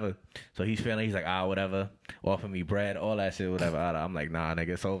 whatever. So he's like, whatever. Offer me bread, all that shit, whatever. I'm like, nah, nigga,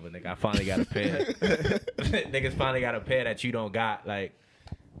 it's over, nigga. I finally got a pair. Niggas finally got a pair that you don't got, like.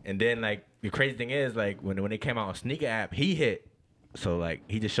 And then like the crazy thing is like when they came out on Sneaker app, he hit. So like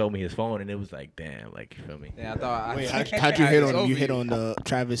he just showed me his phone, and it was like, damn, like you feel me? Yeah, I thought. Wait, how'd you hit on? You hit on the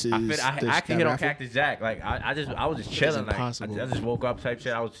Travis's. I actually hit on Cactus Jack. Like I was just chilling. Like I impossible. just woke up type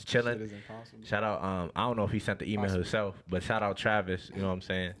shit. I was just Shit chilling. is impossible. Shout out. I don't know if he sent the email himself, but shout out Travis. You know what I'm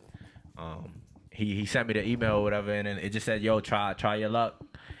saying? He sent me the email or whatever, and then it just said, "Yo, try your luck."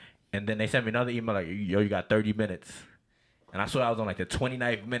 And then they sent me another email like, "Yo, you got 30 minutes." And I saw I was on like the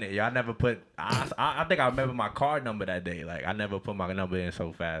 29th minute. Yo, I never put. I think I remember my card number that day. Like I never put my number in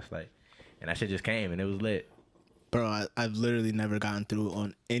so fast. Like, and that shit just came and it was lit. Bro, I've literally never gotten through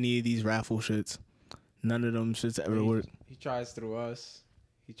on any of these raffle shits. None of them shits ever worked. He tries through us.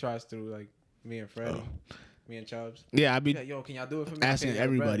 He tries through like me and Freddie, me and Chubbs. Yeah, I'd be Yeah, yo, can y'all do it for me? asking I pay you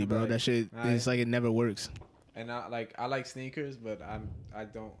everybody, bread. bro. That shit, it's like it never works. And I like sneakers, but I'm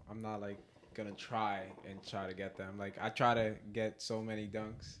not like gonna try to get them. Like I try to get so many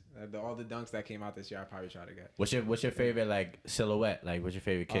dunks. All the dunks that came out this year, I probably try to get. What's your favorite like silhouette? Like what's your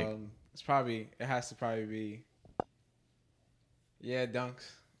favorite kick? It has to probably be. Yeah, dunks.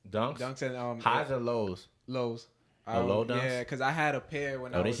 Dunks And highs or lows? lows. Low dunks? Yeah, because I had a pair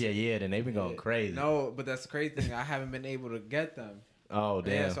when I was. This year, yeah. Then they've been going crazy. No, but that's the crazy thing. I haven't been able to get them. Oh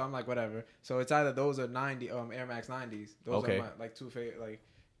damn. Yeah, so I'm like whatever. So it's either those or 90 Air Max 90s. Those Okay. are my like two favorite like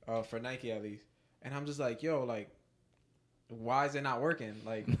for Nike at least. And I'm just like, yo, like why is it not working?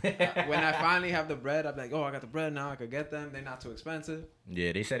 Like when I finally have the bread, I'm like, oh, I got the bread now. I could get them. They're not too expensive.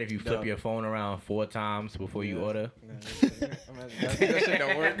 Yeah, they said if you flip Dumb. your phone around 4 times before you order. That shit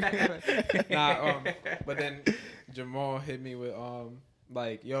don't work. But then Jamal hit me with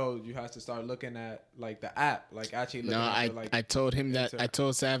like, yo, you have to start looking at like the app, like actually looking No, at the, I told him that. I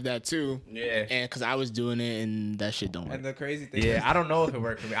told Sav that too. Yeah. And because I was doing it and that shit don't work. And the crazy thing Yeah, is, I don't know if it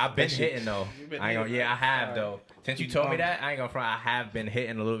worked for me. I've been hitting though. You've been I ain't gonna, hitting, yeah, I have right? though. Since you told me that, I ain't gonna front. I have been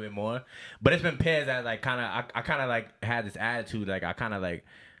hitting a little bit more, but it's been pairs that like kind of I kind of like had this attitude. Like I kind of like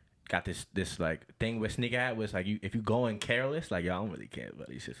got this like thing with sneaker hat was like if you going careless, like yo, I don't really care about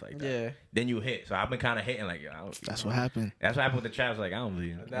these shits like that. Yeah. Then you hit. So I've been kind of hitting like yo. That's what happened, That's what happened with the traps. Like I don't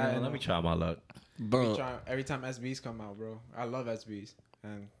really. Let me try my luck. bro. every time SBs come out, bro, I love SBs,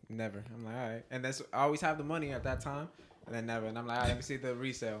 and never. I'm like, all right, and that's I always have the money at that time, and then never. And I'm like, all right, let me see the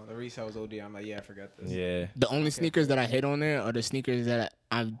resale. The resale is OD. I'm like, yeah, forget this. Yeah. The only sneakers that I hit on there are the sneakers that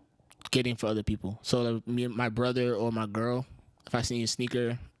I'm getting for other people. So like, me, my brother or my girl, if I see a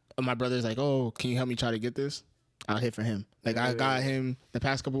sneaker, my brother's like, oh, can you help me try to get this? I'll hit for him. Like I got him the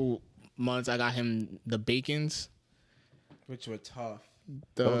past couple months. I got him the Bacons. Which were tough.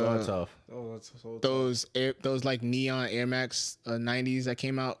 Those are tough. Those like neon Air Max 90s that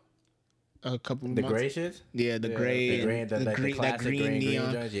came out a couple The months. gray shits? Yeah, the gray, The green, and the like green, the classic that green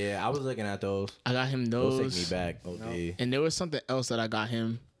neon. joints. Yeah, I was looking at those. I got him Those those. take me back. OD. And there was something else that I got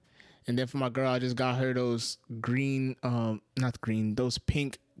him. And then for my girl, I just got her those green, not green, those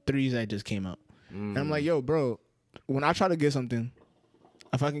pink threes that just came out. And I'm like, yo, bro, when I try to get something,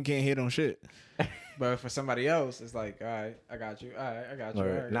 I fucking can't hit on shit. But for somebody else, it's like, all right, I got you. All right, I got you. All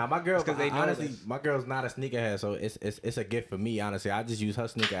right. Now my girl, because they know honestly, this. my girl's not a sneakerhead, so it's a gift for me. Honestly, I just use her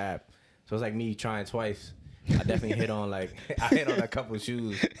sneaker app, so it's like me trying twice. I definitely hit on like I hit on a couple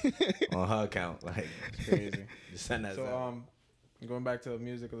shoes on her account. Like It's crazy. just send that. So going back to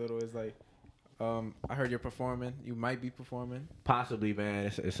music a little, it's like, I heard you're performing. You might be performing. Possibly,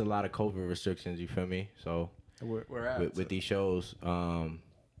 man. It's a lot of COVID restrictions. You feel me? So We're at with these shows,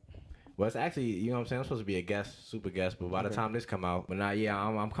 well, it's actually, you know what I'm saying? I'm supposed to be a guest, super guest, but by the time this come out, but not, yeah,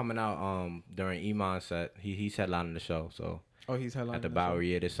 I'm coming out during Iman's set. He's headlining the show, so Oh, he's headlining at the the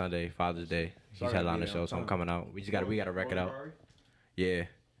Bowery, yeah, this Sunday, Father's Day. He's Sorry to headlining be the show, so I'm on coming out. We got a record out. Yeah,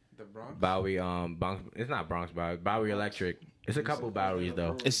 The Bronx. Bowery, Bronx, it's not Bronx Bowery, Bowery Electric. It's a couple Boweries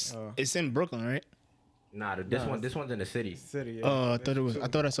though. It's in Brooklyn, right? Nah, this one's in the city. City. Yeah. Oh, I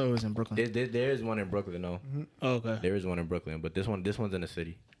thought I saw it was in Brooklyn. There is one in Brooklyn though. Oh, okay. There is one in Brooklyn, but this one's in the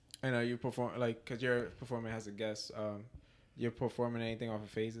city. And you perform like, cause you're performing as a guest. You're performing anything off of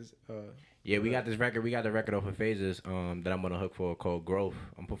Phases. Yeah, we got this record. We got the record off of Phases that I'm gonna hook for called Growth.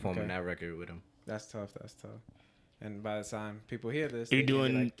 I'm performing that record with him. That's tough. That's tough. And by the time people hear this, Are you they can be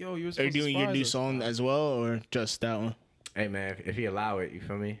doing? like, yo, you were Are you supposed to doing your surprise new us. song as well, or just that one? Hey man, if he allow it, you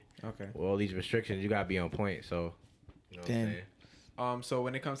feel me? Okay. With all these restrictions, you gotta be on point. So, you know what I'm Damn. saying? So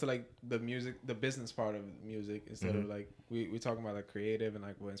when it comes to like the music, the business part of music, instead of like we talking about like creative and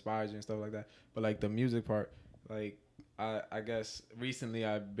like what inspires you and stuff like that, but like the music part, like I guess recently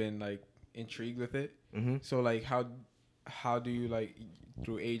I've been like intrigued with it. So like how do you like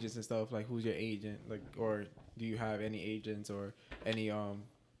through agents and stuff, like who's your agent, like, or do you have any agents or any Well,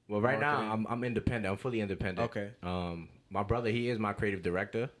 right now I'm independent. I'm fully independent. Okay. My brother, he is my creative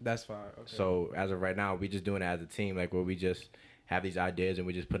director. That's fine. Okay. So as of right now, we just doing it as a team, like where we just have these ideas and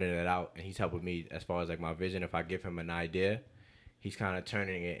we're just putting it out, and he's helping me as far as like my vision. If I give him an idea, he's kind of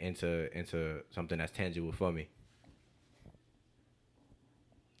turning it into something that's tangible for me.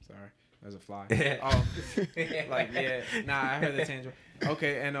 Sorry, there's a fly. Like yeah, nah, I heard the tangible.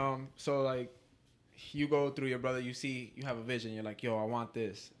 Okay, and so like you go through your brother, you see you have a vision, you're like, yo, I want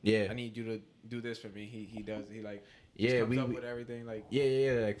this. Yeah. I need you to do this for me. He does. He like Yeah, comes up with everything like.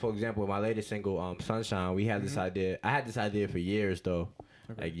 Yeah. Like for example, my latest single, Sunshine, we had this idea. I had this idea for years though,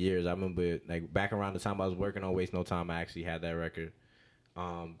 like years. I remember like back around the time I was working on Waste No Time, I actually had that record.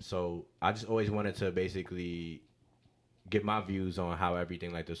 So I just always wanted to basically get my views on how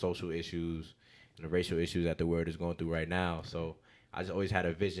everything like the social issues and the racial issues that the world is going through right now. So I just always had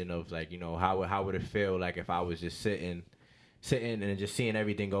a vision of like, you know, how would it feel like if I was just sitting and just seeing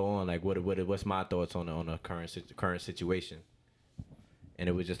everything go on, like what's my thoughts on the current situation. And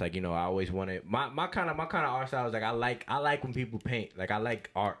it was just like, you know, I always wanted my kind of art style is like I like when people paint, like I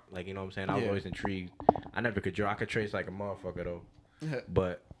like art, like, you know what I'm saying. I was always intrigued. I never could draw. I could trace like a motherfucker though,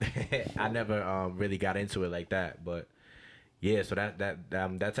 but I never really got into it like that. But yeah, so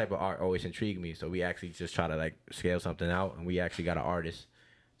that type of art always intrigued me. So we actually just try to like scale something out, and we actually got an artist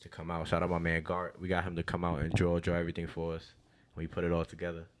to come out. Shout out my man Gart. We got him to come out and draw everything for us. We put it all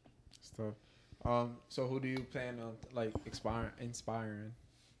together. Stuff. So who do you plan on like inspiring?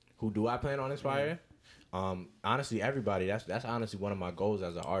 Who do I plan on inspiring? Honestly, everybody. That's honestly one of my goals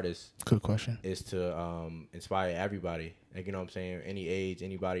as an artist. Good question. Is to inspire everybody. Like, you know what I'm saying? Any age,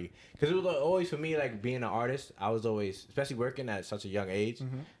 anybody. Because it was always for me, like being an artist, I was always, especially working at such a young age,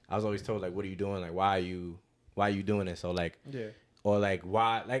 I was always told like, what are you doing? Like, why are you doing this? So like, yeah. Or like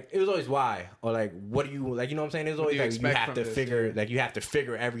why? Like it was always why. Or like what do you like? You know what I'm saying? It was always like you have to figure like you have to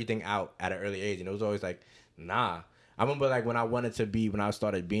figure everything out at an early age, and it was always like nah. I remember like when I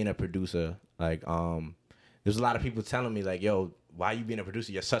started being a producer, like there's a lot of people telling me like, yo, why are you being a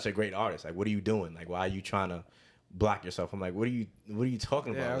producer? You're such a great artist. Like what are you doing? Like why are you trying to block yourself? I'm like, what are you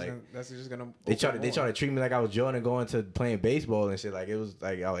talking about? Like that's just gonna they try to treat me like I was Jordan going to playing baseball and shit. Like it was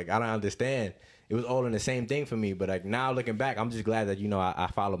like I don't understand. It was all in the same thing for me. But like now looking back, I'm just glad that, you know, I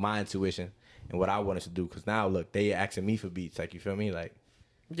followed my intuition and what I wanted to do. Cause now look, they asking me for beats. Like, you feel me? Like,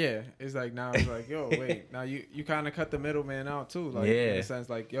 yeah, it's like now it's like, yo, wait, now you kind of cut the middleman out too. Like in a sense,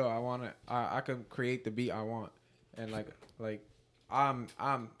 like, yo, I can create the beat I want, and like I'm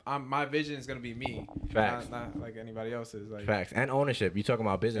my vision is gonna be me. Facts. Not like anybody else's. Like facts and ownership. You talking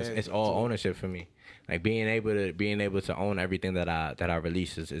about business? It's all ownership for me. Like being able to own everything that I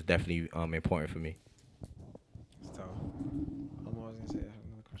release is definitely important for me. So I'm always gonna say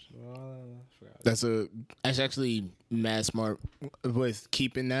another question. That's actually mad smart with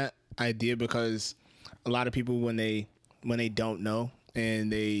keeping that idea, because a lot of people when they don't know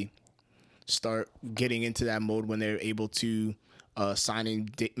and they start getting into that mode when they're able to signing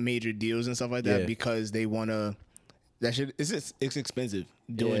major deals and stuff like that, because they want to. That shit it's expensive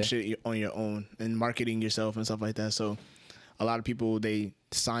doing shit on your own and marketing yourself and stuff like that. So a lot of people, they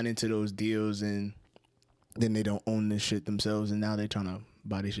sign into those deals and then they don't own this shit themselves, and now they're trying to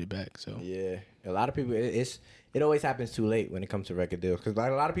buy this shit back. So yeah, a lot of people, it always happens too late when it comes to record deals, because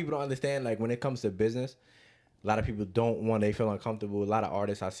like a lot of people don't understand, like when it comes to business, a lot of people they feel uncomfortable. A lot of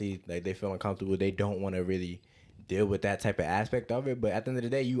artists I see, like they feel uncomfortable. They don't want to really deal with that type of aspect of it. But at the end of the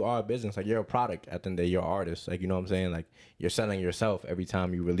day, you are a business. Like, you're a product. At the end of the day, you're an artist. Like, you know what I'm saying? Like, you're selling yourself every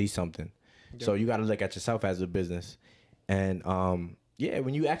time you release something. Yeah. So you got to look at yourself as a business. And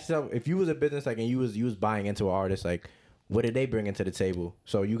when you ask yourself, if you was a business, like, and you was buying into an artist, like, what did they bring into the table?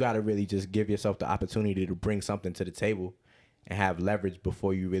 So you got to really just give yourself the opportunity to bring something to the table and have leverage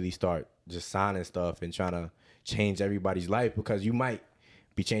before you really start just signing stuff and trying to change everybody's life, because you might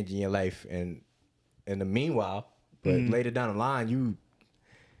be changing your life and in the meanwhile, but later down the line,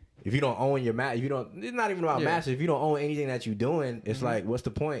 if you don't own your it's not even about master. If you don't own anything that you're doing, it's like, what's the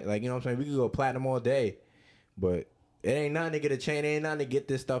point? Like, you know what I'm saying? We could go platinum all day, but it ain't nothing to get a chain. It ain't nothing to get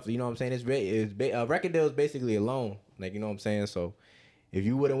this stuff. You know what I'm saying? A record deal is basically a loan. Like, you know what I'm saying? So if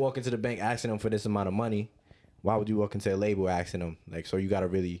you wouldn't walk into the bank asking them for this amount of money, why would you walk into a label asking them? Like, so you got to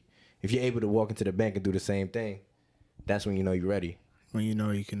really, if you're able to walk into the bank and do the same thing, that's when you know you're ready. When you know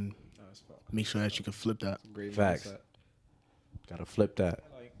you can make sure that you can flip that. Great facts. mindset. Gotta flip that.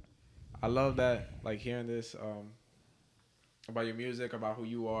 Like, I love that. Like hearing this about your music, about who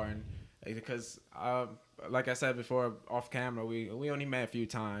you are, and because like I said before, off camera, we only met a few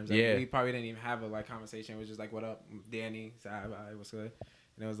times. Like, we probably didn't even have a conversation. It was just like, "What up, Danny? What's good?"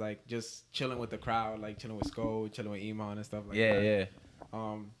 And it was like just chilling with the crowd, like chilling with Sko, chilling with Iman and stuff like that.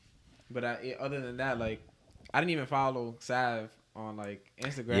 Yeah. But other than that, like, I didn't even follow Sav on like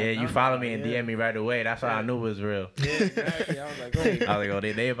Instagram. Yeah, I you was follow like, me and yeah. DM me right away. That's how I Yeah. knew it was real. Yeah, exactly. I was like, oh. I was like, oh,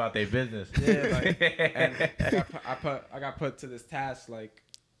 they about their business. Yeah, like, and I got put to this task like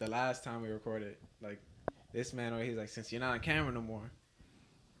the last time we recorded. Like this man, he's like, since you're not on camera no more,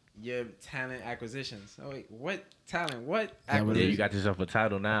 your talent acquisitions. Oh wait, what talent? What that what it Yeah, acquisition? you got yourself a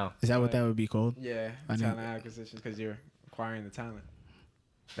title now. Is that what that would be called? Yeah, I know. talent acquisitions because you're acquiring the talent.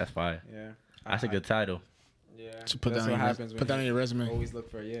 That's fire. Yeah, That's a good title. Yeah, So put that's that on what your happens. put that on your resume. Always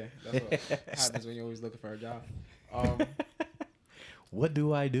look for That's what happens when you're always looking for a job. What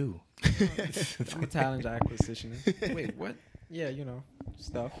do I do? I'm a talent acquisition. Wait, what? Yeah,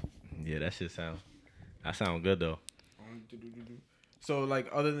 stuff. Yeah, that sound good though. So like,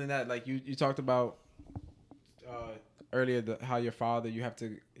 other than that, like you talked about earlier how your father, you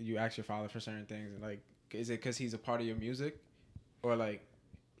ask your father for certain things, and like, is it because he's a part of your music, or like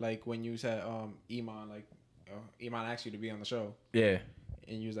when you said Iman, like Iman asked you to be on the show, Yeah.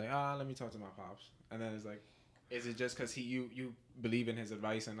 and you was like, let me talk to my pops, and then it's like, is it just because you believe in his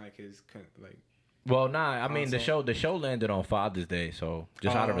advice and like his like? Well, nah. I mean, the Also- show landed on Father's Day, so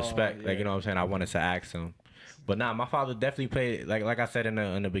just out of Oh, respect, like, yeah. you know what I'm saying, I wanted to ask him. But nah, my father definitely played, like I said in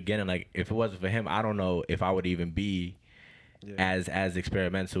the beginning, like if it wasn't for him, I don't know if I would even be as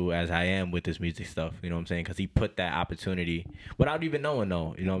experimental as I am with this music stuff. You know what I'm saying? Because he put that opportunity without even knowing,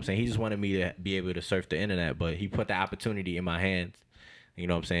 though. You know what I'm saying? He just wanted me to be able to surf the internet, but he put the opportunity in my hands. You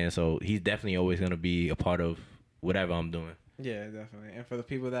know what I'm saying? So he's definitely always gonna be a part of whatever I'm doing. Yeah, definitely. And for the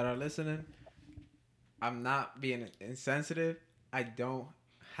people that are listening, I'm not being insensitive. I don't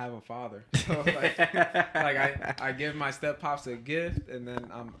have a father. So like I give my step pops a gift, and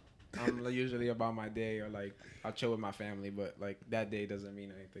then I'm usually about my day, or like I'll chill with my family, but like that day doesn't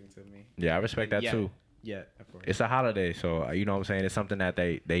mean anything to me. Yeah, I respect that Yeah. too. Yeah, of course. It's a holiday, so you know what I'm saying. It's something that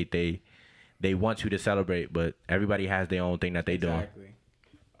they want you to celebrate, but everybody has their own thing that they doing. Exactly.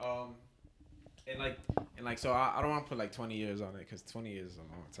 And like so I don't want to put like 20 years on it, because 20 years is a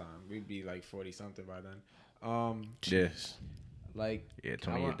long time. We'd be like 40 something by then. Yes. Like Yeah,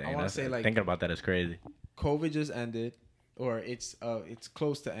 20 years. I want to say like thinking about that is crazy. COVID just ended, or it's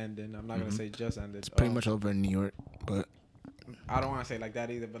close to ending. I'm not gonna say just ended. It's pretty much over in New York, but I don't want to say like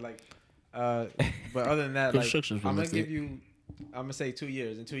that either, but like, but other than that, The like, restrictions were I'm gonna lifted. give you, I'm gonna say 2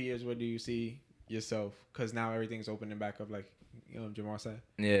 years. In 2 years, where do you see yourself? Because now everything's opening back up, like Jamar said.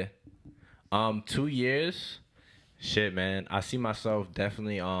 Yeah. 2 years. Shit, man. I see myself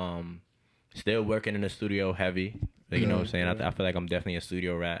definitely still working in the studio heavy. Like, you know what I'm saying? I feel like I'm definitely a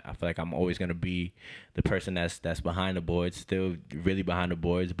studio rat. I feel like I'm always gonna be the person that's behind the boards, still really behind the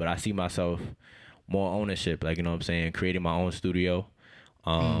boards. But I see myself more ownership. Like, you know what I'm saying? Creating my own studio.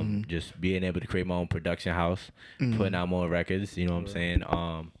 Just being able to create my own production house, putting out more records. You know what I'm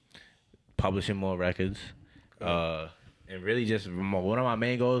saying? Publishing more records. And really just one of my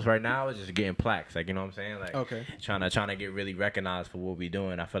main goals right now is just getting plaques. Like, you know what I'm saying? Like, Okay. trying to get really recognized for what we're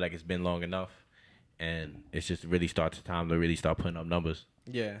doing. I feel like it's been long enough, and it's just really time to really start putting up numbers.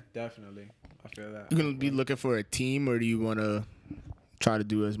 Yeah, definitely. I feel that. you're gonna be looking for a team, or do you want to try to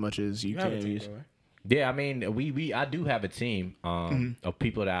do as much as you You have a can? team, though, right? Yeah, I mean, I do have a team of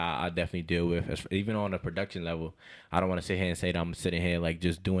people that I definitely deal with, even on a production level. I don't want to sit here and say that I'm sitting here like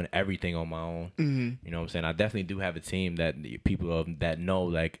just doing everything on my own. You know what I'm saying? I definitely do have a team that people that know,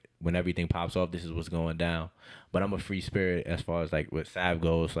 like, when everything pops off, this is what's going down. But I'm a free spirit as far as like with Sav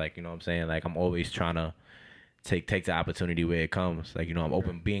goes. Like, you know what I'm saying? Like, I'm always trying to take the opportunity where it comes. Like, you know,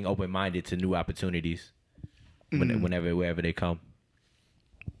 being open minded to new opportunities wherever they come.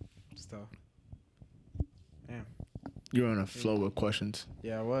 Stuff. Damn. You're on a flow of questions.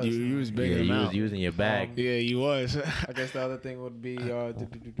 Yeah, I was. You was Yeah, banging them you was out. using your bag. Yeah, you was. I guess the other thing would be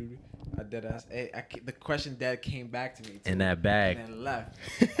I dead ass. The question that came back to me too, In that bag. and then left.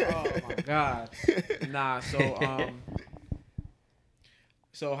 Oh my god. Nah.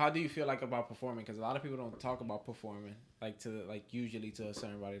 So how do you feel like about performing? Because a lot of people don't talk about performing usually to a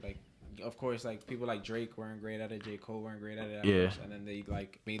certain body. Like, of course, like people like Drake weren't great at it. J. Cole weren't great at it. Yeah. And then they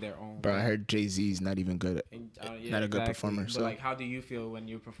like made their own. Bro, I heard Jay-Z's not even good at And, not a good performer, But so- like, how do you feel when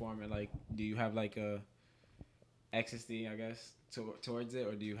you're performing? Like, do you have like a ecstasy, I guess, towards it,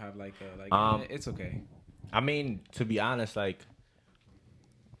 or do you have like it's okay? I mean, to be honest, like,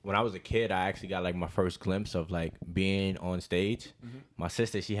 when I was a kid, I actually got like my first glimpse of like being on stage. My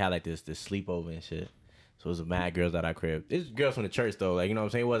sister, she had like this sleepover and shit. So it was mad girls at our crib. It's girls from the church though, like, you know what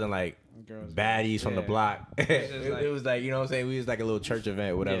I'm saying? It wasn't like Girls, baddies from the yeah. block. just like- it was like, you know what I'm saying? We was like a little church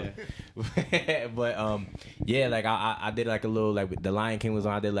event, whatever. But yeah, like I did like a little, like The Lion King was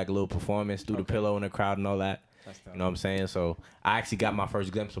on. I did like a little performance through the pillow in the crowd and all that. That's tough. You know what I'm saying? So I actually got my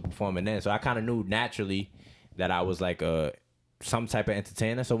first glimpse of performing then. So I kind of knew naturally that I was like some type of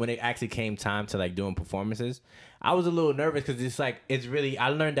entertainer. So when it actually came time to like doing performances, I was a little nervous because it's like it's really. I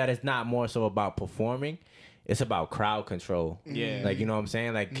learned that it's not more so about performing. It's about crowd control. Yeah. Like, you know what I'm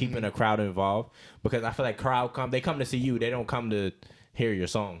saying? Like keeping a crowd involved, because I feel like they come to see you. They don't come to hear your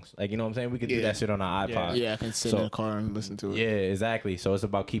songs. Like, you know what I'm saying? We could do Yeah. that shit on our iPod. Yeah, I can sit in the car and listen to it. Yeah, exactly. So it's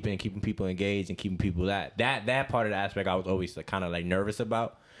about keeping people engaged and keeping people that part of the aspect I was always like, kind of like nervous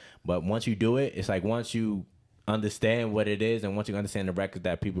about. But once you do it, it's like once you understand what it is and once you understand the records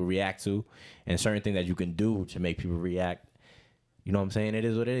that people react to and certain things that you can do to make people react, you know what I'm saying? It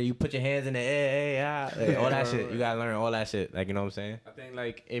is what it is. You put your hands in the air, like, all that shit. You gotta learn all that shit. Like, you know what I'm saying? I think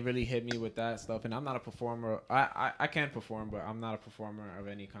like it really hit me with that stuff, and I'm not a performer. I can perform, but I'm not a performer of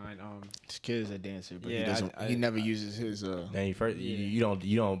any kind. This kid is a dancer, but Yeah, he doesn't. He never uses his. Then you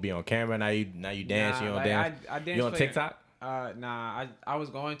don't be on camera. Now you dance. You don't like, dance. I dance You on for- TikTok? Nah, I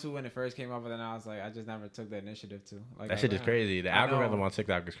was going to when it first came up, but then I was like, I just never took the initiative to. Like, That shit is crazy. The I know. algorithm on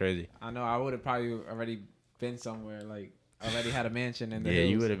TikTok is crazy. I know I would have probably already been somewhere, like already had a mansion in the Yeah, you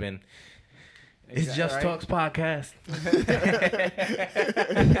hills. would have been. Exactly, It's Just right? Talks podcast.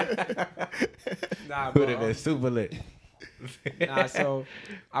 Nah, Would have but, been super lit. so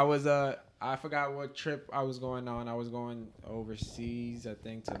I was I forgot what trip I was going on. I was going overseas, I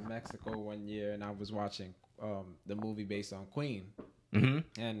think, to Mexico one year, and I was watching the movie based on Queen.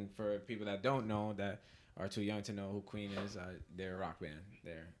 Mm-hmm. And for people that don't know, that are too young to know who Queen is, they're a rock band.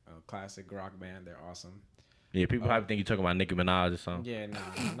 They're a classic rock band. They're awesome. Yeah, people probably think you're talking about Nicki Minaj or something. Yeah,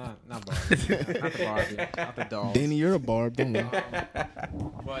 nah, not Barbie, not the Barbie, not the dolls. Danny, you're a barb, don't you?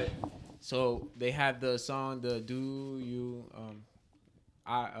 But so they had the song, the Do You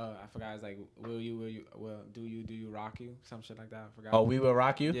I forgot, it's like will you do you rock you, some shit like that. I forgot. Oh, We Will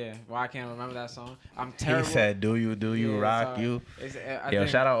Rock You? Yeah, well I can't remember that song. I'm He terrible. said, do you Yeah, rock sorry. you? I Yo, think-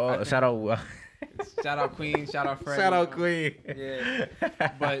 shout I out think- shout out Queen, shout out Freddie. shout out Queen. Yeah,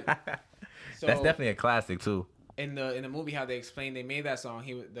 but so That's definitely a classic too. in the movie how they explained they made that song.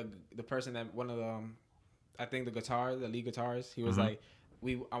 He was the person that one of the I think the lead guitarist. He was like,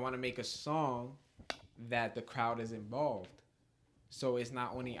 I want to make a song that the crowd is involved. So it's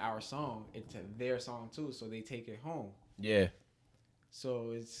not only our song, it's their song too. So they take it home. Yeah.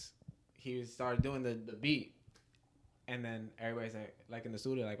 So he started doing the beat, and then everybody's like in the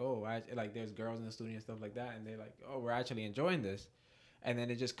studio, like, oh, like there's girls in the studio and stuff like that, and they're like, oh, we're actually enjoying this. And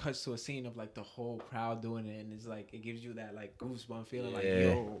then it just cuts to a scene of like the whole crowd doing it, and it's like it gives you that like goosebump feeling, like,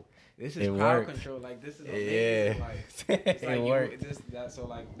 yo, this is It crowd worked. control, like this is amazing. Yeah. Like it's like It worked.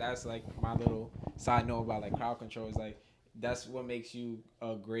 that's like my little side note about like crowd control is like that's what makes you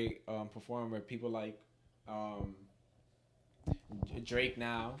a great performer. People like Drake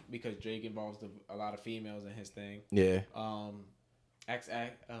now, because Drake involves a lot of females in his thing. Yeah. X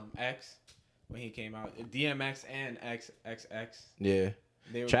when he came out, DMX and XXX. Yeah.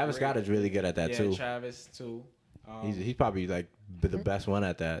 They were Travis great. Scott is really good at that yeah, too. Travis too. He's probably like the best one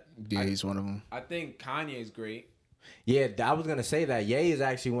at that. Yeah, he's one of them. I think Kanye is great. Yeah, I was gonna say that Ye is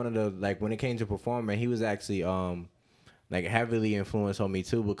actually one of the, like, when it came to performing, he was actually like heavily influenced on me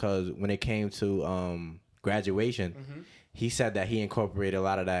too, because when it came to Graduation, he said that he incorporated a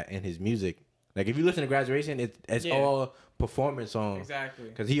lot of that in his music. Like if you listen to Graduation, it's Yeah. all performance songs. Exactly.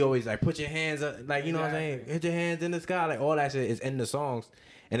 Cause he always like put your hands up, like, you know what I'm saying, Exactly. hit your hands in the sky, like all that shit is in the songs,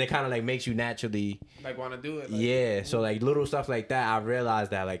 and it kind of like makes you naturally. Like want to do it. Like, Yeah, so like little stuff like that, I realized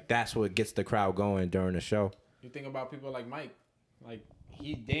that like that's what gets the crowd going during the show. You think about people like Mike, like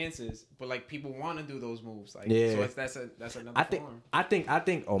he dances, but like people want to do those moves. Like Yeah. so that's another I think form. I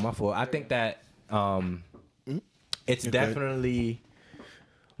think oh my fault. I think that it's definitely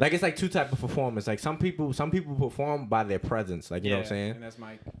like it's like two type of performance. Like some people perform by their presence. Like, you know what I'm saying? And that's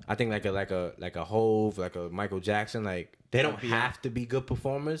Mike. I think like a Hove, like a Michael Jackson, like they don't Yeah. have to be good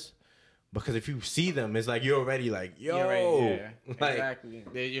performers, because if you see them, it's like you're already like, yo, You're right, yeah, like, exactly.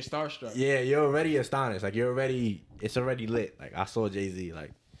 You're starstruck. yeah, you're already astonished. Like it's already lit. Like I saw Jay-Z,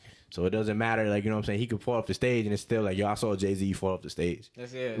 like, so it doesn't matter. Like, you know what I'm saying? He could fall off the stage and it's still like, yo, I saw Jay-Z fall off the stage.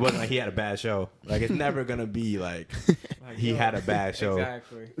 That's it. It wasn't like he had a bad show. Like it's never gonna be like Like, he yo, had a bad show.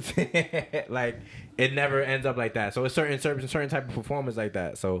 Exactly. Like it never ends up like that. So it's certain type of performance like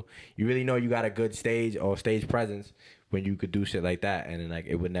that. So you really know you got a good stage or stage presence when you could do shit like that, and then like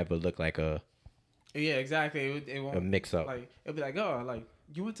it would never look like a Yeah, exactly. It won't mix up. Like it'll be like, oh, like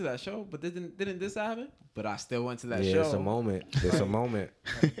you went to that show, but didn't this happen? But I still went to that Yeah, show. it's a moment. It's a moment.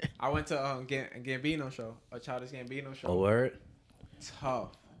 I went to Gambino show, a Childish Gambino show. A word.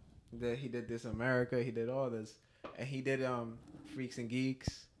 Tough. That he did This America, he did all this, and he did Freaks and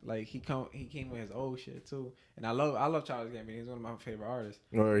Geeks. Like he came with his old shit too, and I love Childish Gambino. He's one of my favorite artists.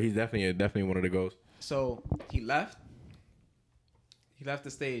 Or he's definitely one of the ghosts. So he left, He left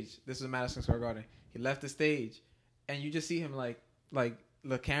the stage. This was Madison Square Garden. He left the stage, and you just see him like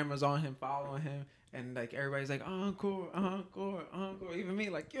the cameras on him, following him, and like everybody's like encore, encore, encore. Even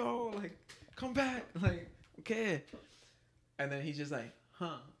me, like yo, like come back, like okay. And then he's just like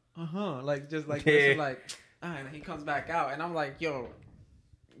like just like this, like and he comes back out, and I'm like yo,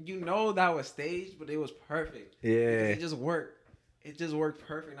 you know that was staged, but it was perfect. Yeah, it just worked. It just worked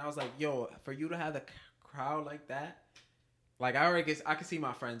perfect. And I was like yo, for you to have the crowd like that. Like I can see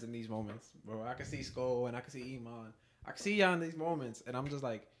my friends in these moments, bro. I can see Skull and I can see Iman. I can see y'all in these moments, and I'm just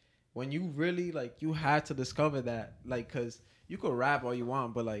like, when you really like, you had to discover that, like, cause you could rap all you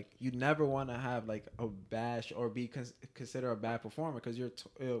want, but like, you never want to have like a bash or be considered a bad performer, cause you're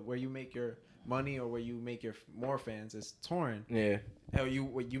where you make your money or where you make your more fans is touring. Yeah. Hell,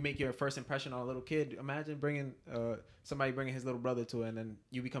 you make your first impression on a little kid. Imagine bringing somebody bringing his little brother to it, and then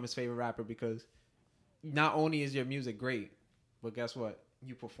you become his favorite rapper because not only is your music great. But guess what?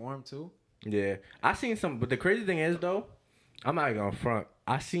 You perform too. Yeah, I seen some. But the crazy thing is, though, I'm not gonna front.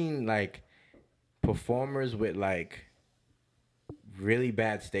 I seen like performers with like really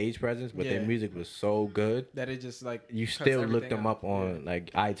bad stage presence, but their music was so good that it just like you still looked them up on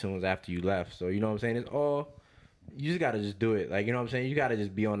like iTunes after you left. So you know what I'm saying? It's all you just gotta just do it. Like you know what I'm saying? You gotta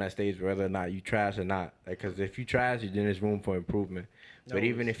just be on that stage whether or not you trash or not. Like, cause if you trash, then there's room for improvement. But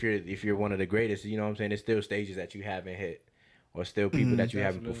even if you're one of the greatest, you know what I'm saying? There's still stages that you haven't hit. Or still people that you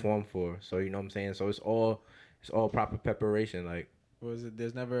haven't performed for. So you know what I'm saying? So it's all proper preparation. Like was it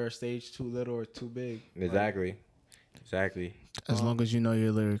there's never a stage too little or too big. Exactly. Exactly. As long as you know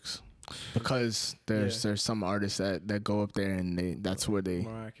your lyrics. Because there's some artists that go up there and that's where they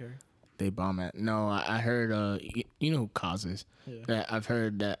bomb at. No, I heard you know who Kaz is. Yeah. That I've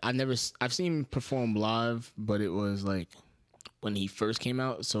heard that I've seen him perform live, but it was like when he first came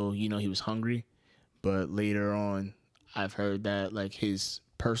out, so you know he was hungry. But later on I've heard that like his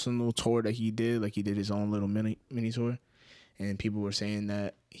personal tour that he did, like he did his own little mini tour, and people were saying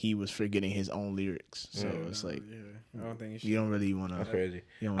that he was forgetting his own lyrics. So it's like, I don't think you don't really want to. That's crazy.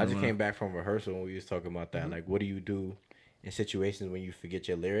 I just came back from rehearsal when we was talking about that. Like, what do you do in situations when you forget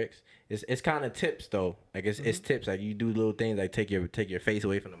your lyrics? It's kind of tips though. Like it's tips. Like you do little things like take your face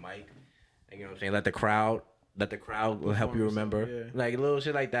away from the mic. Like, you know what I'm saying? Let the crowd will help you remember. Like little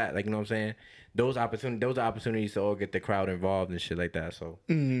shit like that. Like, you know what I'm saying? Those are opportunities to all get the crowd involved and shit like that. So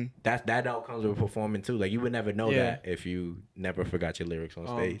that all comes with performing too. Like you would never know that if you never forgot your lyrics on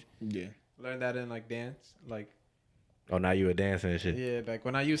stage. Yeah. Learn that in like dance. Like oh, now you were dancing and shit. Yeah, like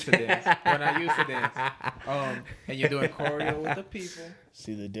when I used to dance. And you're doing choreo with the people.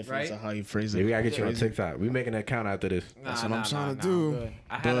 See the difference of how you phrase it. Yeah, we gotta get you on TikTok. We making an account after this. That's what I'm trying to do.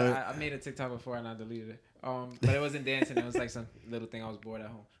 I made a TikTok before and I deleted it. But it wasn't dancing. It was like some little thing I was bored at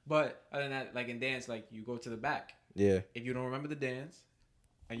home. But other than that, like in dance, like you go to the back. Yeah. If you don't remember the dance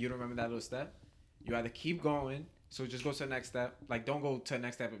and you don't remember that little step, you either keep going. So just go to the next step. Like don't go to the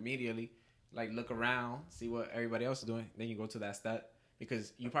next step immediately. Like look around, see what everybody else is doing. Then you go to that step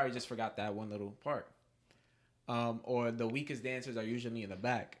because you probably just forgot that one little part. Or the weakest dancers are usually in the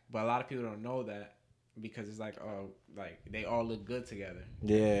back, but a lot of people don't know that because it's like, oh, like they all look good together.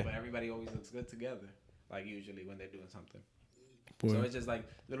 Yeah. But everybody always looks good together. Like usually when they're doing something. Boy. So it's just like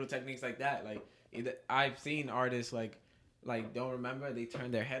little techniques like that. Like I've seen artists like don't remember, they turn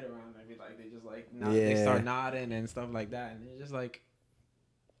their head around and be like they just like they start nodding and stuff like that, and it's just like,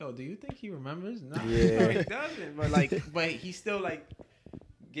 yo, do you think he remembers? No, no, he doesn't. But he's still like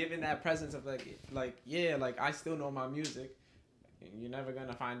giving that presence of like I still know my music. You're never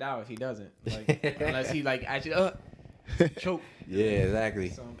gonna find out if he doesn't, like unless he like actually choke. Yeah, exactly.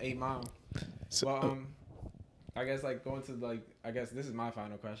 Some 8 Mile. So, Well, I guess like going to like I guess this is my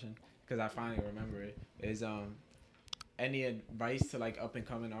final question because I finally remember it is any advice to like up and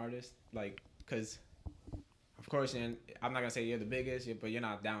coming artists, like because of course and I'm not gonna say you're the biggest but you're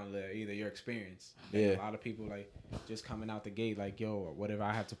not down there either, your experience. Like, a lot of people like just coming out the gate like, yo, what if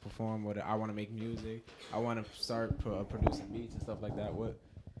I have to perform, what if I want to make music, I want to start producing beats and stuff like that,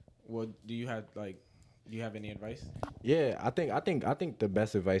 what do you have, like do you have any advice? Yeah, I think the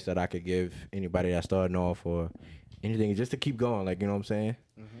best advice that I could give anybody that's starting off or anything is just to keep going. Like, you know what I'm saying?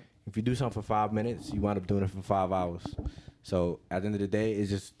 Mm-hmm. If you do something for 5 minutes, you wind up doing it for 5 hours. So at the end of the day, it's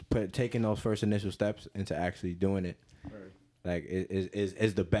just taking those first initial steps into actually doing it. Right. Like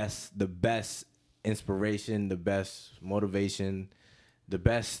is the best inspiration, the best motivation, the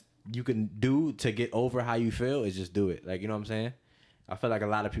best you can do to get over how you feel is just do it. Like, you know what I'm saying? I feel like a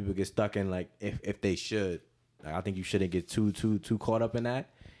lot of people get stuck in like if they should. Like, I think you shouldn't get too caught up in that.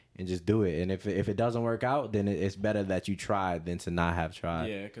 and just do it. And if it doesn't work out, then it's better that you tried than to not have tried.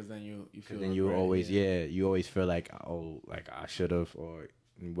 Yeah, because then you feel. Then you always you always feel like, oh, like I should have, or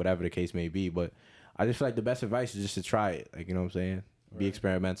whatever the case may be. But I just feel like the best advice is just to try it. Like, you know what I'm saying? Be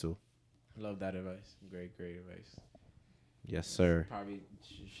experimental. Love that advice. Great advice. Yes, sir. Probably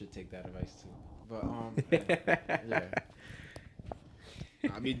should take that advice too. But yeah.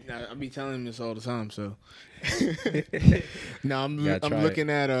 I be telling him this all the time. So no, I'm Gotta looking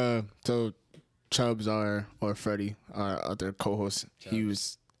at so Chubbs or Freddie, our other co-host. He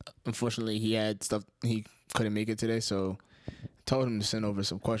was unfortunately he had stuff he couldn't make it today, so told him to send over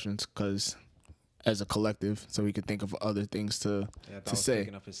some questions because as a collective, so we could think of other things to say.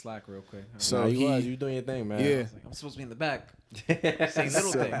 Picking up his slack real quick. So No, you doing your thing, man. Yeah. Like, I'm supposed to be in the back. Saying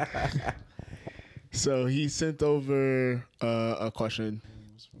little thing. So he sent over a question.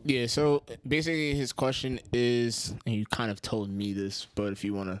 Yeah, so basically his question is, and you kind of told me this, but if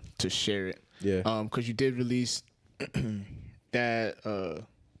you want to share it. Yeah. Because you did release that,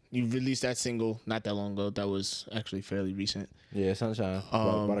 you released that single not that long ago. That was actually fairly recent. Yeah, Sunshine.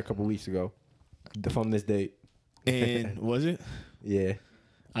 About a couple weeks ago. From this date. And was it? Yeah.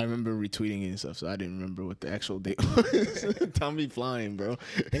 I remember retweeting it and stuff, so I didn't remember what the actual date was. Time be flying, bro.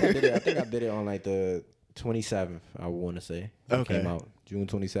 I think I did it on like the 27th, I want to say. It came out June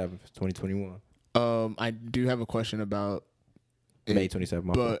 27th, 2021. I do have a question about it, May 27th,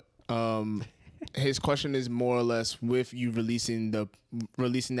 my fault. but his question is more or less with you releasing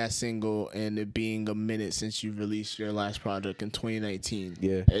that single and it being a minute since you released your last project in 2019.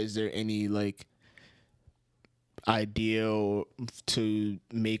 Yeah. Is there any like idea to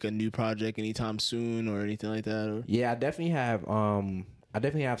make a new project anytime soon or anything like that? Or? Yeah, I definitely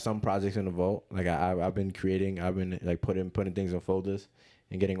have some projects in the vault. Like I've been creating, I've been like putting things in folders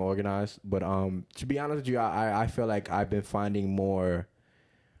and getting organized. But to be honest with you, I feel like I've been finding more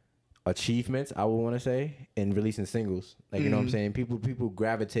achievements, I would want to say, in releasing singles. Like, you know what I'm saying? People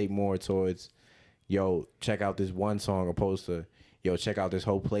gravitate more towards, yo, check out this one song opposed to, yo, check out this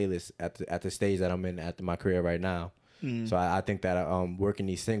whole playlist at the stage that I'm in at my career right now. So I think that working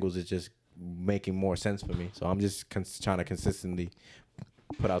these singles is just making more sense for me. So I'm just trying to consistently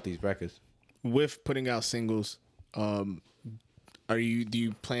put out these records. With putting out singles, do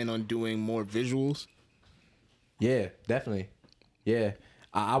you plan on doing more visuals? Yeah, definitely. Yeah.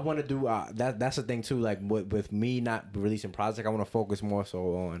 I want to do that's the thing too. Like with me not releasing project, I want to focus more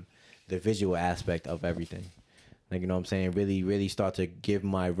so on the visual aspect of everything. Like, you know what I'm saying? Really, really start to give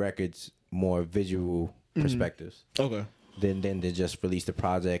my records more visual perspectives. Okay. Than to just release the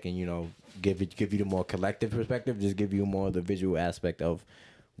project and, you know, give you the more collective perspective. Just give you more of the visual aspect of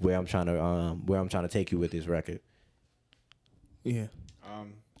where I'm trying to take you with this record. Yeah.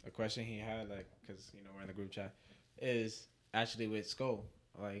 A question he had, like, because you know we're in the group chat, is actually with Skull.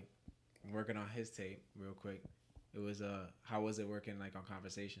 Like, working on his tape real quick. It was how was it working like on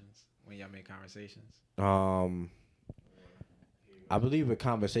Conversations when y'all made Conversations? I believe with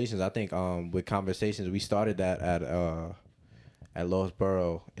Conversations, I think with Conversations we started that at Lost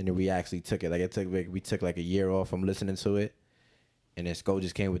Borough, and then we actually took it. We took like a year off from listening to it, and then Sko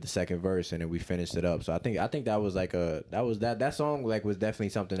just came with the second verse, and then we finished it up. So I think that was like that song like was definitely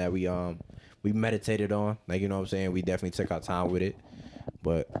something that we meditated on. Like, you know what I'm saying? We definitely took our time with it,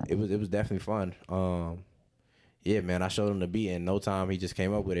 but it was definitely fun. Yeah, man, I showed him the beat, and in no time he just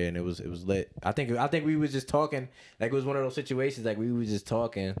came up with it, and it was lit. I think we was just talking, like it was one of those situations, like we was just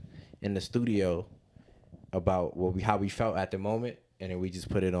talking in the studio about how we felt at the moment, and then we just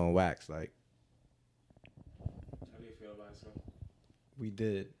put it on wax. Like, How do you feel about it? We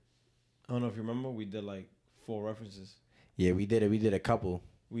did. I don't know if you remember. We did like 4 references. yeah, we did it. We did a couple.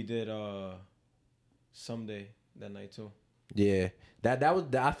 We did Someday that night too. Yeah, that was.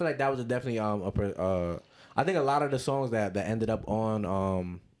 I feel like that was definitely I think a lot of the songs that ended up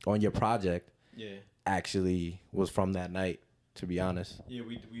on your project, Yeah. actually was from that night. To be honest. Yeah,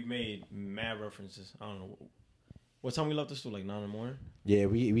 we made mad references. I don't know. What time we left the store? Like 9 in the morning? Yeah,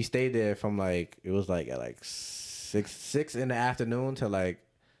 we stayed there from like it was like at like six in the afternoon to like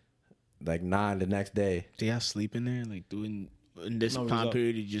 9 the next day. Do y'all sleep in there, like doing in this No, we time was up.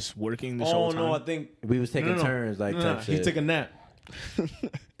 period? You just working the Oh whole time? no, I think We was taking No. turns like no, type he shit. took a nap.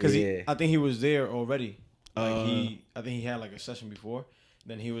 Cause Yeah. I think he was there already. Like I think he had like a session before.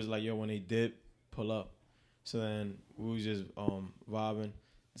 Then he was like, "Yo, when they dip, pull up." So then we was just vibing.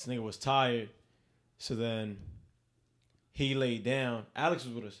 This nigga was tired. So then he laid down. Alex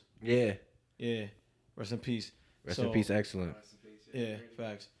was with us. Yeah. Yeah. Rest in peace. Rest in peace, excellent. Yeah,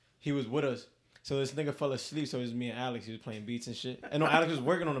 facts. He was with us. So this nigga fell asleep. So it was me and Alex. He was playing beats and shit. And no, Alex was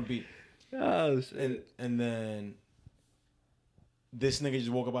working on a beat. Oh shit. And then this nigga just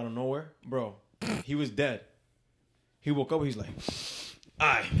woke up out of nowhere, bro. He was dead. He woke up. He's like, "All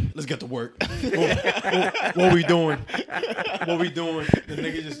right, let's get to work. What we doing? What we doing?" The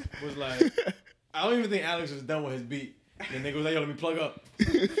nigga just was like, I don't even think Alex was done with his beat. The nigga was like, "Yo, let me plug up." So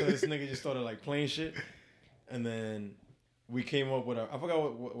this nigga just started like playing shit, and then we came up with I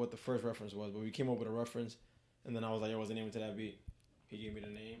forgot what the first reference was, but we came up with a reference, and then I was like, "Yo, what's the name to that beat?" He gave me the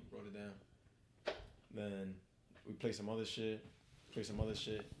name, wrote it down. Then we played some other shit. Then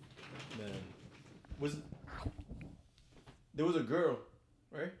there was a girl,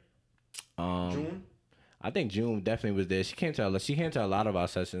 right? June. I think June definitely was there. She came to a lot of our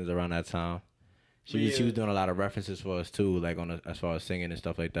sessions around that time. She was doing a lot of references for us too, like as far as singing and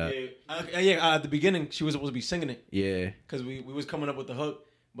stuff like that. At the beginning, she was supposed to be singing it. Yeah. Cause we was coming up with the hook,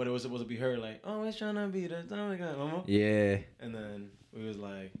 but it was supposed to be her like, "Oh, it's trying to be the mama." Yeah. And then we was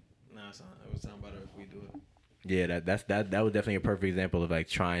like, "Nah, it would sound better if we do it." Yeah, that was definitely a perfect example of like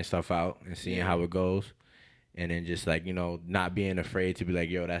trying stuff out and seeing how it goes, and then just like, you know, not being afraid to be like,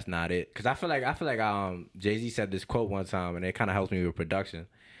 "Yo, that's not it." Cause I feel like Jay-Z said this quote one time, and it kind of helps me with production.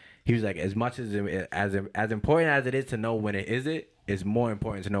 He was like, as much as important as it is to know when it is it's more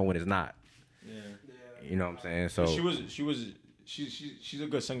important to know when it's not. Yeah. You know what I'm saying? So she's a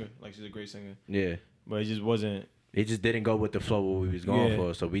good singer. Like, she's a great singer. Yeah. But it just wasn't. It just didn't go with the flow what we was going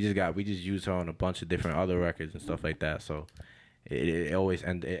for. So we just used her on a bunch of different other records and stuff like that. So it always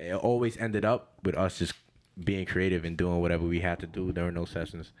ended up with us just being creative and doing whatever we had to do during those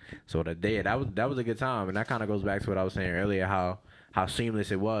sessions. So that was a good time, and that kind of goes back to what I was saying earlier, how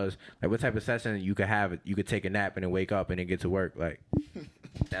seamless it was. Like, what type of session you could take a nap and then wake up and then get to work. Like,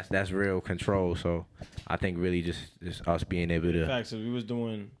 that's real control. So I think really just us being able to. Facts. So we was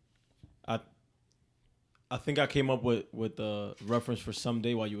doing. I think I came up with the reference for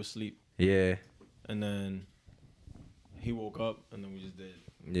 "Someday" while you were asleep. Yeah. And then he woke up, and then we just did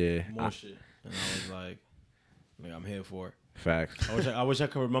more shit. And I was like, I'm here for it. Facts. I wish I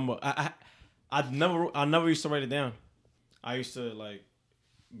could remember. I never used to write it down. I used to like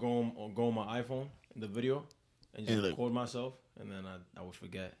go on my iPhone in the video and just record myself, and then I would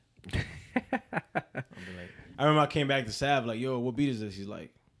forget. I'd be like, I remember I came back to Sav like, "Yo, what beat is this?" He's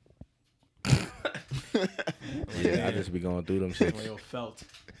like, "Yeah, I just be going through them shit." Like, "Yo, felt."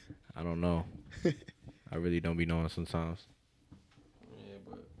 I don't know. I really don't be knowing sometimes. Yeah,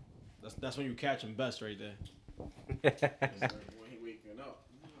 but that's when you catch him best, right there. When he waking up.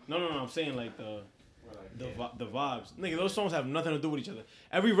 No. I'm saying like the vibes. Nigga, those songs have nothing to do with each other.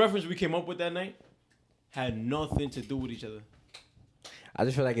 Every reference we came up with that night had nothing to do with each other. I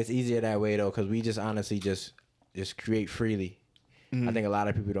just feel like it's easier that way though, because we just honestly just create freely. Mm-hmm. I think a lot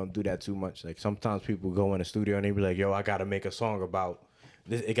of people don't do that too much. Like, sometimes people go in the studio and they be like, "Yo, I gotta make a song about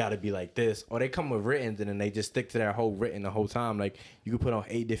this. It gotta be like this," or they come with writtens and then they just stick to their whole written the whole time. Like, you could put on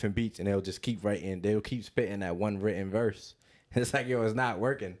 8 different beats and they'll just keep writing. They'll keep spitting that one written verse. It's like, yo, it's not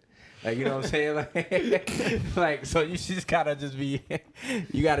working. Like, you know what I'm saying? Like, so you just gotta just be.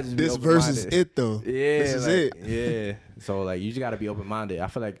 You gotta just. This be verse is it though. Yeah, this is it. Yeah. So like, you just gotta be open minded. I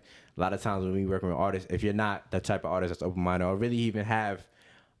feel like a lot of times when we working with artists, if you're not the type of artist that's open minded or really even have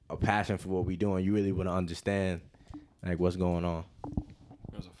a passion for what we're doing, you really want to understand like what's going on.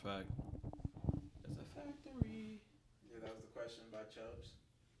 That's a fact. That's a factory. Yeah, that was the question by Chubbs.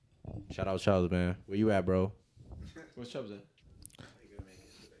 Shout out Chubbs, man. Where you at, bro? Where's Chubbs at?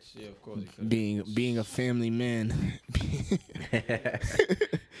 Yeah, of course. Being a family man. I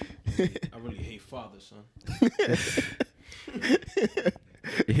really hate fathers, son.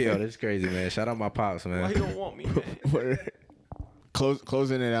 Yo, that's crazy, man. Shout out my pops, man. Why he don't want me, man?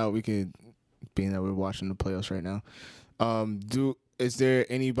 Closing it out, we could, being that we're watching the playoffs right now. Is there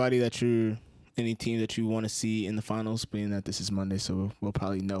anybody any team that you want to see in the finals? Being that this is Monday, so we'll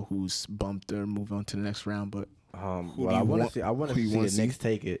probably know who's bumped or move on to the next round. But well, I want to see the Knicks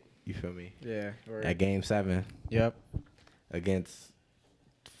take it. You feel me? Yeah. At Game 7. Yep. Against.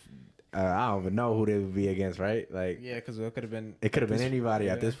 I don't even know who they would be against, right? Like, yeah, because it could have been. It could have been anybody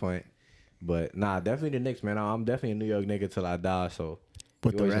at this point. But nah, definitely the Knicks, man. I'm definitely a New York nigga till I die. So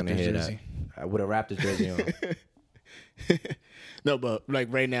with the Raptors jersey, with a Raptors jersey on. No, but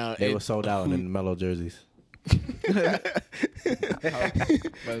like right now, they were sold out in the Melo jerseys.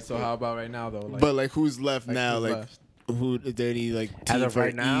 But so how about right now though? Like, but like who's left now? Who's like left? who? Is there any like team from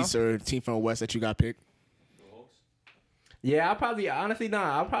right East or team from West that you got picked? Yeah, I'll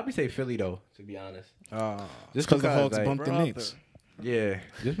probably say Philly though. To be honest, just because the Hawks bumped the Knicks. Yeah,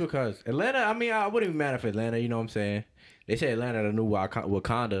 just because Atlanta. I mean, I wouldn't even matter for Atlanta. You know what I'm saying? They say Atlanta the new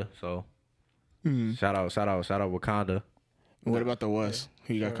Wakanda. So shout out Wakanda. And what about the West?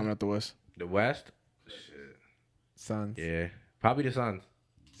 Who you got coming out the West? The West? Suns. Yeah, Probably the Suns.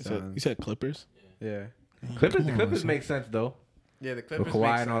 You said Clippers? Yeah. The Clippers make sense though. Yeah, the With Clippers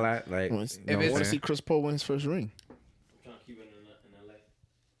Kawhi make and all sense. that. Like, I you want know what I'm to see saying? Chris Paul win his first ring. I'm trying to keep it in LA.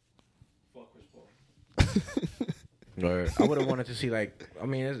 Fuck Chris Paul. Or I would have wanted to see like, I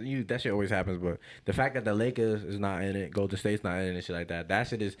mean, that shit always happens, but the fact that the Lakers is not in it, Golden State's not in it, and shit like that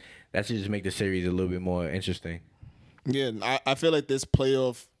should just make the series a little bit more interesting. Yeah, I feel like this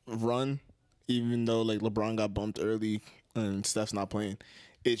playoff run, even though like LeBron got bumped early and Steph's not playing,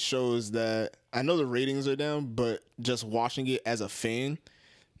 it shows that I know the ratings are down, but just watching it as a fan,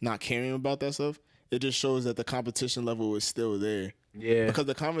 not caring about that stuff, it just shows that the competition level is still there. Yeah. Because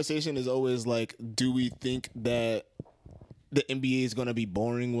the conversation is always like, do we think that the NBA is going to be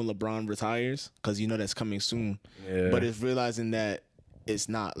boring when LeBron retires? Because you know that's coming soon. Yeah. But it's realizing that it's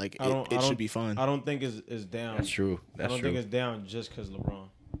not. Like, it should be fun. I don't think it's down. That's true. I don't think it's down just because LeBron.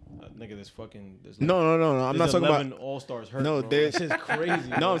 Nigga, this fucking. No. I'm not talking 11 about. All-Stars hurt. No, bro. there's- This is crazy.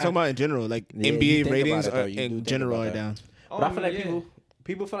 No, I'm talking about in general. Like, Yeah, you NBA think ratings about it, though. are, You do in think general about are that. down. But I feel like yeah.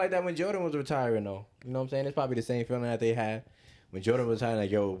 people feel like that when Jordan was retiring though. You know what I'm saying? It's probably the same feeling that they had when Jordan was retiring.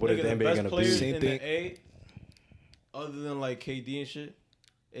 Like, yo, what is Nigga, the the NBA best gonna players be? Same in thing. the A, other than like KD and shit,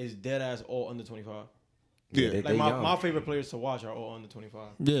 is dead ass all under 25. Yeah. they Like young. my favorite players to watch are all under 25.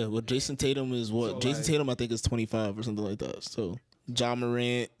 Yeah, well, Jason Tatum is what? So, Jason like- Tatum, I think, is 25 or something like that. So, John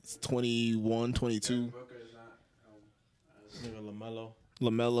Morant is 21, 22. Nigga, LaMelo.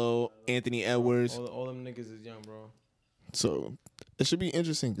 LaMelo, Anthony Edwards. All them niggas is young, bro. So, it should be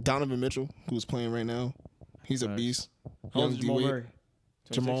interesting. Donovan Mitchell, who's playing right now, he's a Facts. beast. How old Young is Jamal D-Wade. Murray?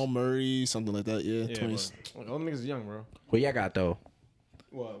 26? Jamal Murray, something like that. Yeah, Yeah, 20. bro. All them niggas is young, bro. Who y'all got though?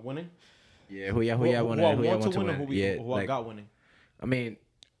 What, winning? Yeah, who y'all Who want I who y'all want to win or win? who I like, got winning? I mean,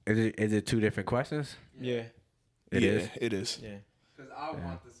 is it two different questions? Yeah. It is. It is. Yeah. Because I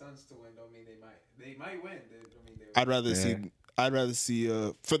want the Suns to win. Don't mean they might. They might win. I'd rather Yeah. see. I'd rather see.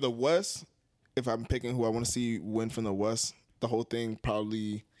 For the West, if I'm picking who I want to see win from the West, the whole thing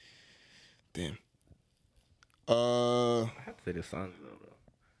probably. Damn. I have to say the Suns though,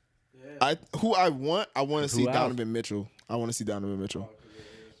 bro. Who I want to see Who else? Donovan Mitchell. I want to see Donovan Mitchell.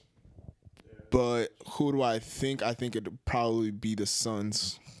 But who do I think? I think it'd probably be the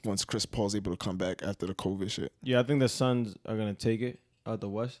Suns once Chris Paul's able to come back after the COVID shit. Yeah, I think the Suns are gonna take it out the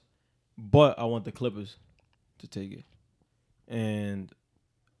West, but I want the Clippers to take it, and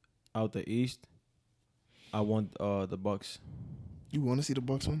out the East, I want the Bucks. You want to see the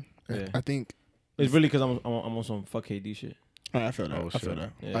Bucks win? Yeah. I think. It's really because I'm on some fuck KD shit. I feel that. Oh, I feel shit.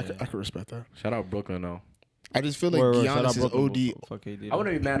 that. Yeah. I could respect that. Shout out Brooklyn though. I just feel like Word, shout Giannis out is Brooklyn, OD. but fuck KD. I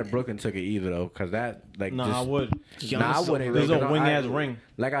wouldn't be mad if Brooklyn took it either though, cause that like Nah, just, I would. Nah, I wouldn't. There's because a wing I- ass ring.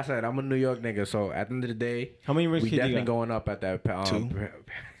 Like I said, I'm a New York nigga, so at the end of the day, How many rings we KD definitely got? going up at that.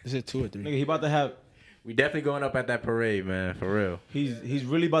 Is it 2 or 3? Nigga, he about to have. We definitely going up at that parade, man, for real. He's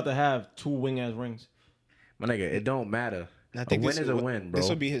really about to have 2 wing ass rings. My nigga, it don't matter. I A win is a win, bro. This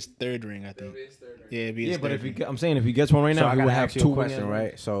will be his 3rd ring, I think. Yeah, it'd be his Yeah, but third if ring. I'm saying if he gets one right So now, I he gotta would have ask you 2 a wing question, ass right?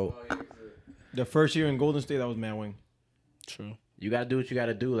 rings. So The first year in Golden State, that was mad wing. True. you gotta do what you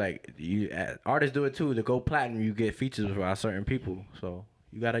gotta do. Like artists do it too. To go platinum, you get features by certain people. So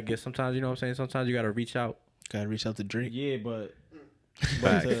you gotta get sometimes. You know what I'm saying? Sometimes you gotta reach out. Gotta reach out to Drake. Yeah, but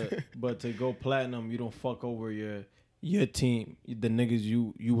Facts. to go platinum, you don't fuck over your team, the niggas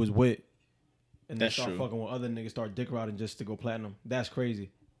you was with, and then That's start true. fucking with other niggas, start dick riding just to go platinum. That's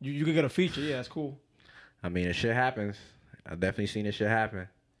crazy. You could get a feature, yeah, that's cool. I mean, it shit happens. I definitely seen this shit happen.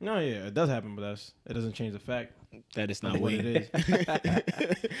 No, yeah, it does happen, but it doesn't change the fact That is of not what Wayne. it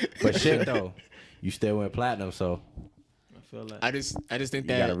is. But shit though, you still went platinum, so I feel that. I just think you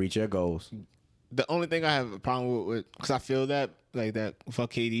that gotta reach your goals. the only thing I have a problem with because I feel that like that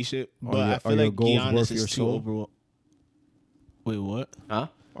fuck KD shit, but your- I are feel your like goals Giannis worth is your too soul? overall. Wait, what? Huh?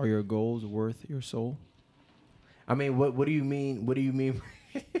 Are your goals worth your soul? I mean, what do you mean? What do you mean?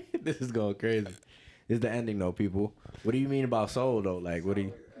 This is going crazy. This is the ending though, people. What do you mean about soul though? Like, what do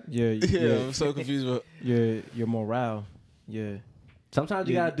you? Yeah, I'm so confused. But your morale. Yeah. Sometimes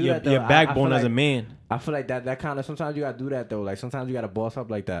you gotta do your, that though. your I backbone feel as a like- man. I feel like that kind of sometimes you gotta do that though. Like sometimes you gotta boss up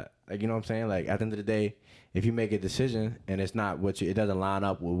like that. Like you know what I'm saying? Like at the end of the day, if you make a decision and it's not it doesn't line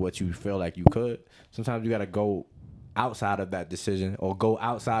up with what you feel like you could. Sometimes you gotta go outside of that decision or go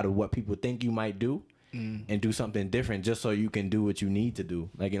outside of what people think you might do and do something different just so you can do what you need to do.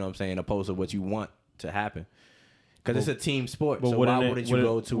 Like you know what I'm saying? Opposed to what you want to happen. Because it's a team sport. So why wouldn't you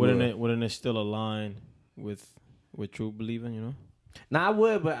go to? Wouldn't it still align with true believing? You know. Nah, I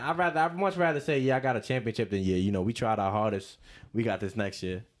would, but I'd much rather say, yeah, I got a championship than yeah, you know, we tried our hardest. We got this next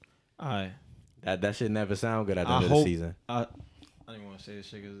year. I That shit never sound good at the I end of the hope season. I didn't want to say this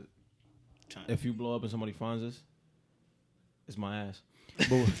shit because if you blow up and somebody finds us, is my ass.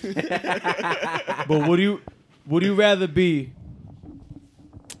 But would you rather be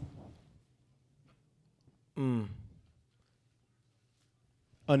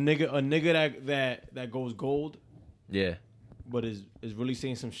a nigga that goes gold, Yeah. but is really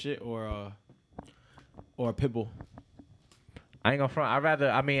saying some shit, or a pitbull? I ain't gonna front. I'd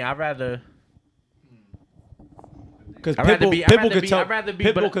rather. Because I'd rather be- I'd rather be- I'd rather be-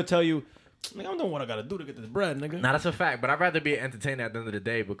 Pitbull but- could tell you, nigga, I'm doing what I gotta do to get this bread, nigga. Nah, that's a fact. But I'd rather be an entertainer at the end of the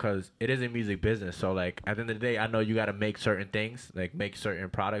day because it is a music business. So like at the end of the day, I know you gotta make certain things, like make certain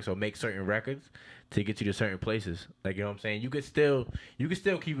products or make certain records to get you to certain places. Like you know what I'm saying? You could still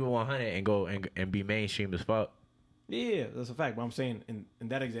keep it 100 and go and be mainstream as fuck. Yeah, that's a fact. But I'm saying in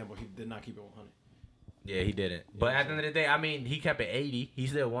that example, he did not keep it 100. Yeah, he didn't. But at the end of the day, I mean, he kept it 80. He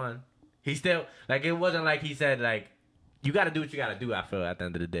still won. He still like it wasn't like he said like you got to do what you got to do. I feel at the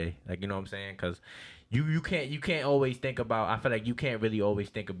end of the day, like you know what I'm saying, because you can't always think about. I feel like you can't really always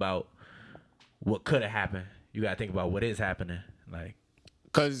think about what could have happened. You got to think about what is happening. Like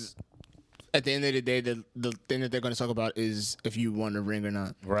Because at the end of the day, the thing that they're going to talk about is if you won the ring or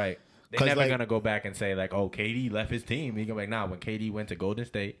not. right, they're 'Cause, never like- gonna go back and say like, oh, KD left his team. He gonna be like, nah, when KD went to Golden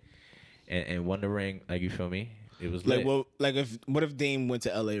State and won the ring, like you feel me, it was Like, lit. well, what if Dame went to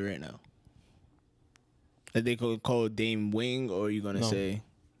LA right now? That they could call Dame Wing, or are you gonna No. say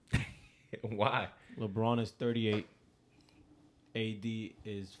Why? LeBron is 38. AD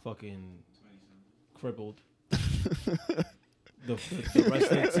is fucking crippled. The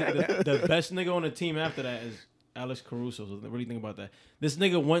rest of the best nigga on the team after that is Alex Caruso. So really think about that. This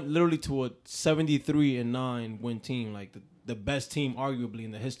nigga went literally to a 73-9 win team, like the best team arguably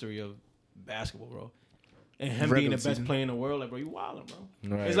in the history of basketball, bro. And him being Regular the best season. player in the world, like bro, you wildin',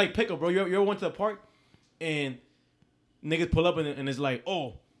 bro. Right. It's like pickle, bro. You ever went to the park and niggas pull up and it's like,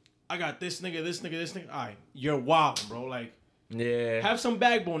 oh, I got this nigga. All right, you're wildin', bro. Like Yeah. have some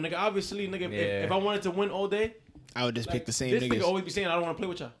backbone, nigga. Obviously, nigga. Yeah. If I wanted to win all day. I would just Like, pick the same this nigga niggas? always be saying, I don't want to play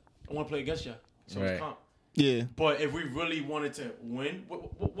with y'all. I want to play against y'all. So Right. it's comp. Yeah, But if we really wanted to win,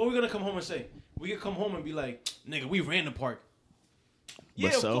 what we going to come home and say? We could come home and be like, nigga, we ran the park. Yeah,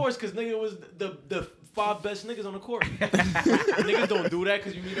 of so? course, because nigga was the 5 best niggas on the court. Niggas don't do that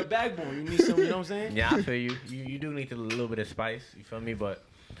because you need a backbone. You need some, you know what I'm saying? Yeah, I feel you. You do need a little bit of spice. You feel me? But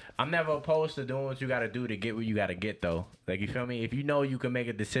I'm never opposed to doing what you got to do to get what you got to get, though. Like, you feel me? If you know you can make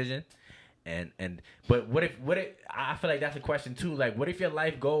a decision, but what if I feel like that's a question too. Like, what if your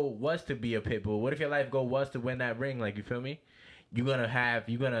life goal was to be a Pitbull? What if your life goal was to win that ring? Like, you feel me? You're gonna have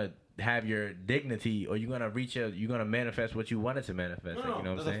your dignity, or you're gonna manifest what you wanted to manifest. No, like, you know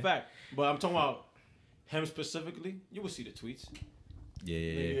what that's I'm saying? a fact. But I'm talking about him specifically. You will see the tweets.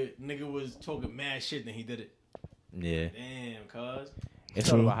 Yeah. Nigga was talking mad shit, then he did it. Yeah. Damn, cuz. It's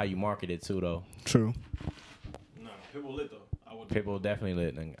True. all about how you market it too, though. true. No, Pitbull lit though. I would Pitbull definitely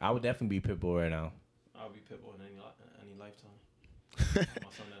lit. Nigga. I would definitely be Pitbull right now. I would be Pitbull in any lifetime.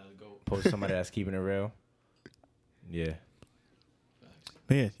 My son that go. Post somebody that's keeping it real. Yeah.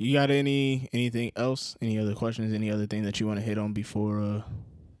 But yeah, you got anything else? Any other questions? Any other thing that you want to hit on before?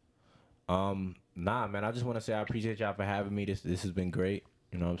 Nah, man. I just want to say I appreciate y'all for having me. This has been great.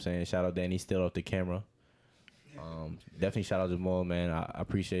 You know what I'm saying? Shout out Danny, still off the camera. Definitely shout out to Mo, man. I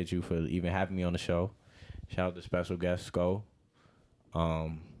appreciate you for even having me on the show. Shout out to special guest Sko.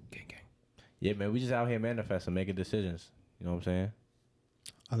 Yeah, man. We just out here manifesting, making decisions. You know what I'm saying?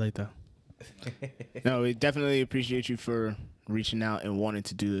 I like that. No, we definitely appreciate you for reaching out and wanting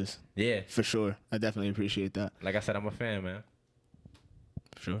to do this. Yeah. For sure. I definitely appreciate that. Like I said, I'm a fan, man.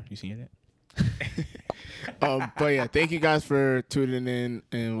 For sure. You seen it? But yeah, thank you guys for tuning in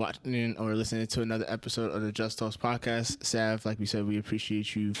and watching or listening to another episode of the Just Talks podcast. Sav, like we said, we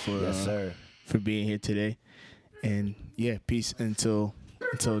appreciate you for Yes, sir. for being here today. And yeah, peace until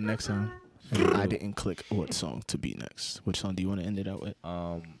next time. And I didn't click what song to be next. Which song do you want to end it out with?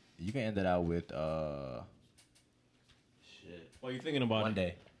 You can end it out with What are you thinking about One it?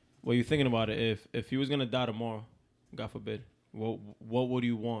 Day. What are you thinking about it? If he was gonna die tomorrow, God forbid, what would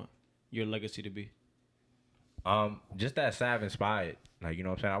you want your legacy to be? Just that Sav inspired. Like, you know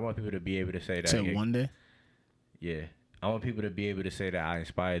what I'm saying? I want people to be able to say that. Say one day. Yeah. I want people to be able to say that I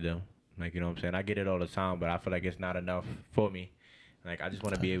inspired them. Like, you know what I'm saying? I get it all the time, but I feel like it's not enough for me. Like, I just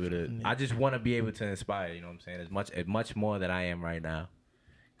want to be able to inspire, you know what I'm saying? As much more than I am right now.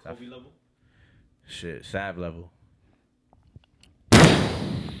 Kobe level? Shit, Sav level.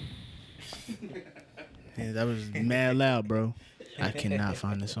 Yeah, that was mad loud, bro. I cannot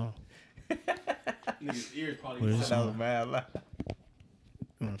find the song. Niggas' ears probably. Where's the song? mad loud.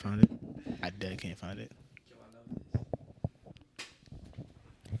 You want to find it? I dead can't find it.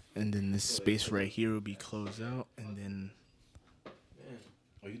 And then this space right here will be closed out, and then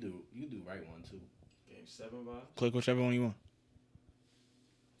Or you do right one too. Game 7 vibes. Click whichever one you want.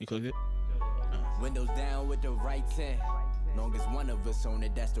 You click it? Windows down with the right 10. Long as one of us on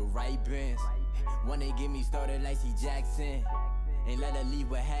it, that's the right Benz. Wanna get me started like C. Jackson. Ain't let her leave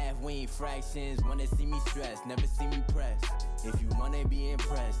with half, we ain't fractions. Wanna see me stressed, never see me pressed. If you wanna be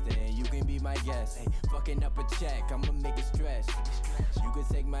impressed, then you can be my guest. Hey, fucking up a check, I'ma make it stretch. You can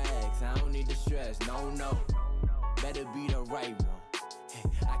take my ex, I don't need the stress. No, better be the right one. Hey,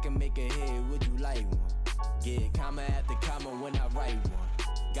 I can make a hit, would you like one? Get comma after comma when I write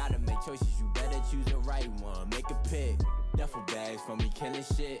one. Gotta make choices, you better choose the right one. Make a pick, duffel bags for me killing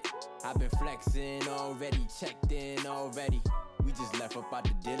shit. I've been flexing already, checked in already. We just left up out the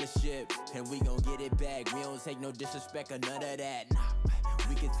dealership, and we gon' get it back. We don't take no disrespect or none of that. Nah,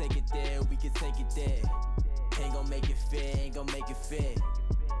 we can take it there, we can take it there. Ain't gon' make it fit, ain't gon' make it fit.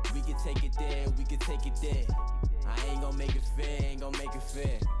 We can take it there, we can take it there. I ain't gon' make it fit, ain't gon' make it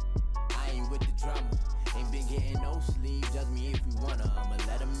fit. I ain't with the drama, ain't been getting no sleep. Judge me if you wanna, I'ma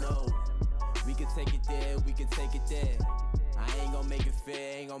let them know. We can take it there, we can take it there. I ain't gon' make it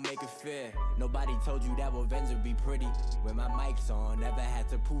fair, ain't gon' make it fair. Nobody told you that revenge would be pretty. When my mic's on, never had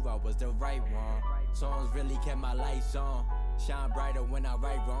to prove I was the right one. Songs really kept my lights on. Shine brighter when I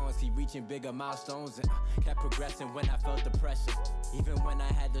write wrongs. Keep reaching bigger milestones and kept progressing when I felt the pressure. Even when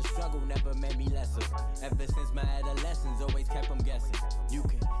I had the struggle, never made me lesser. Ever since my adolescence, always kept them guessing. You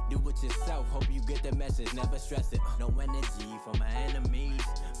can do it yourself, hope you get the message. Never stress it, no energy for my enemies.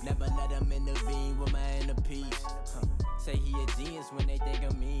 Never let them intervene with my inner peace. Say he a genius when they think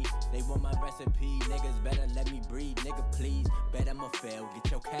of me. They want my recipe, niggas better let me breathe. Nigga please, bet I'ma fail, get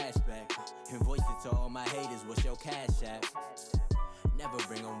your cash back. And voice it to all my haters, what's your cash at? Never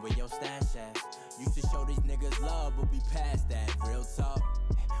bring them where your stash at. Used to show these niggas love, but we past that. Real talk,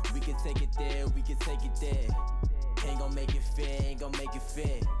 we can take it there, we can take it there. Ain't gon' make it fair, ain't gon' make it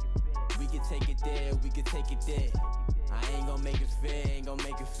fair. We can take it there, we can take it there. I ain't gon' make it fair, ain't gon'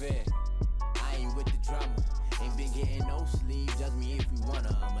 make it fair. I ain't with the drama, ain't been getting no sleep. Judge me if you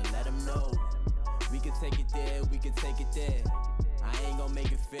wanna, I'ma let them know. We can take it there, we can take it there. I ain't gon'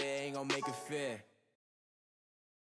 make it fair, ain't gon' make it fair.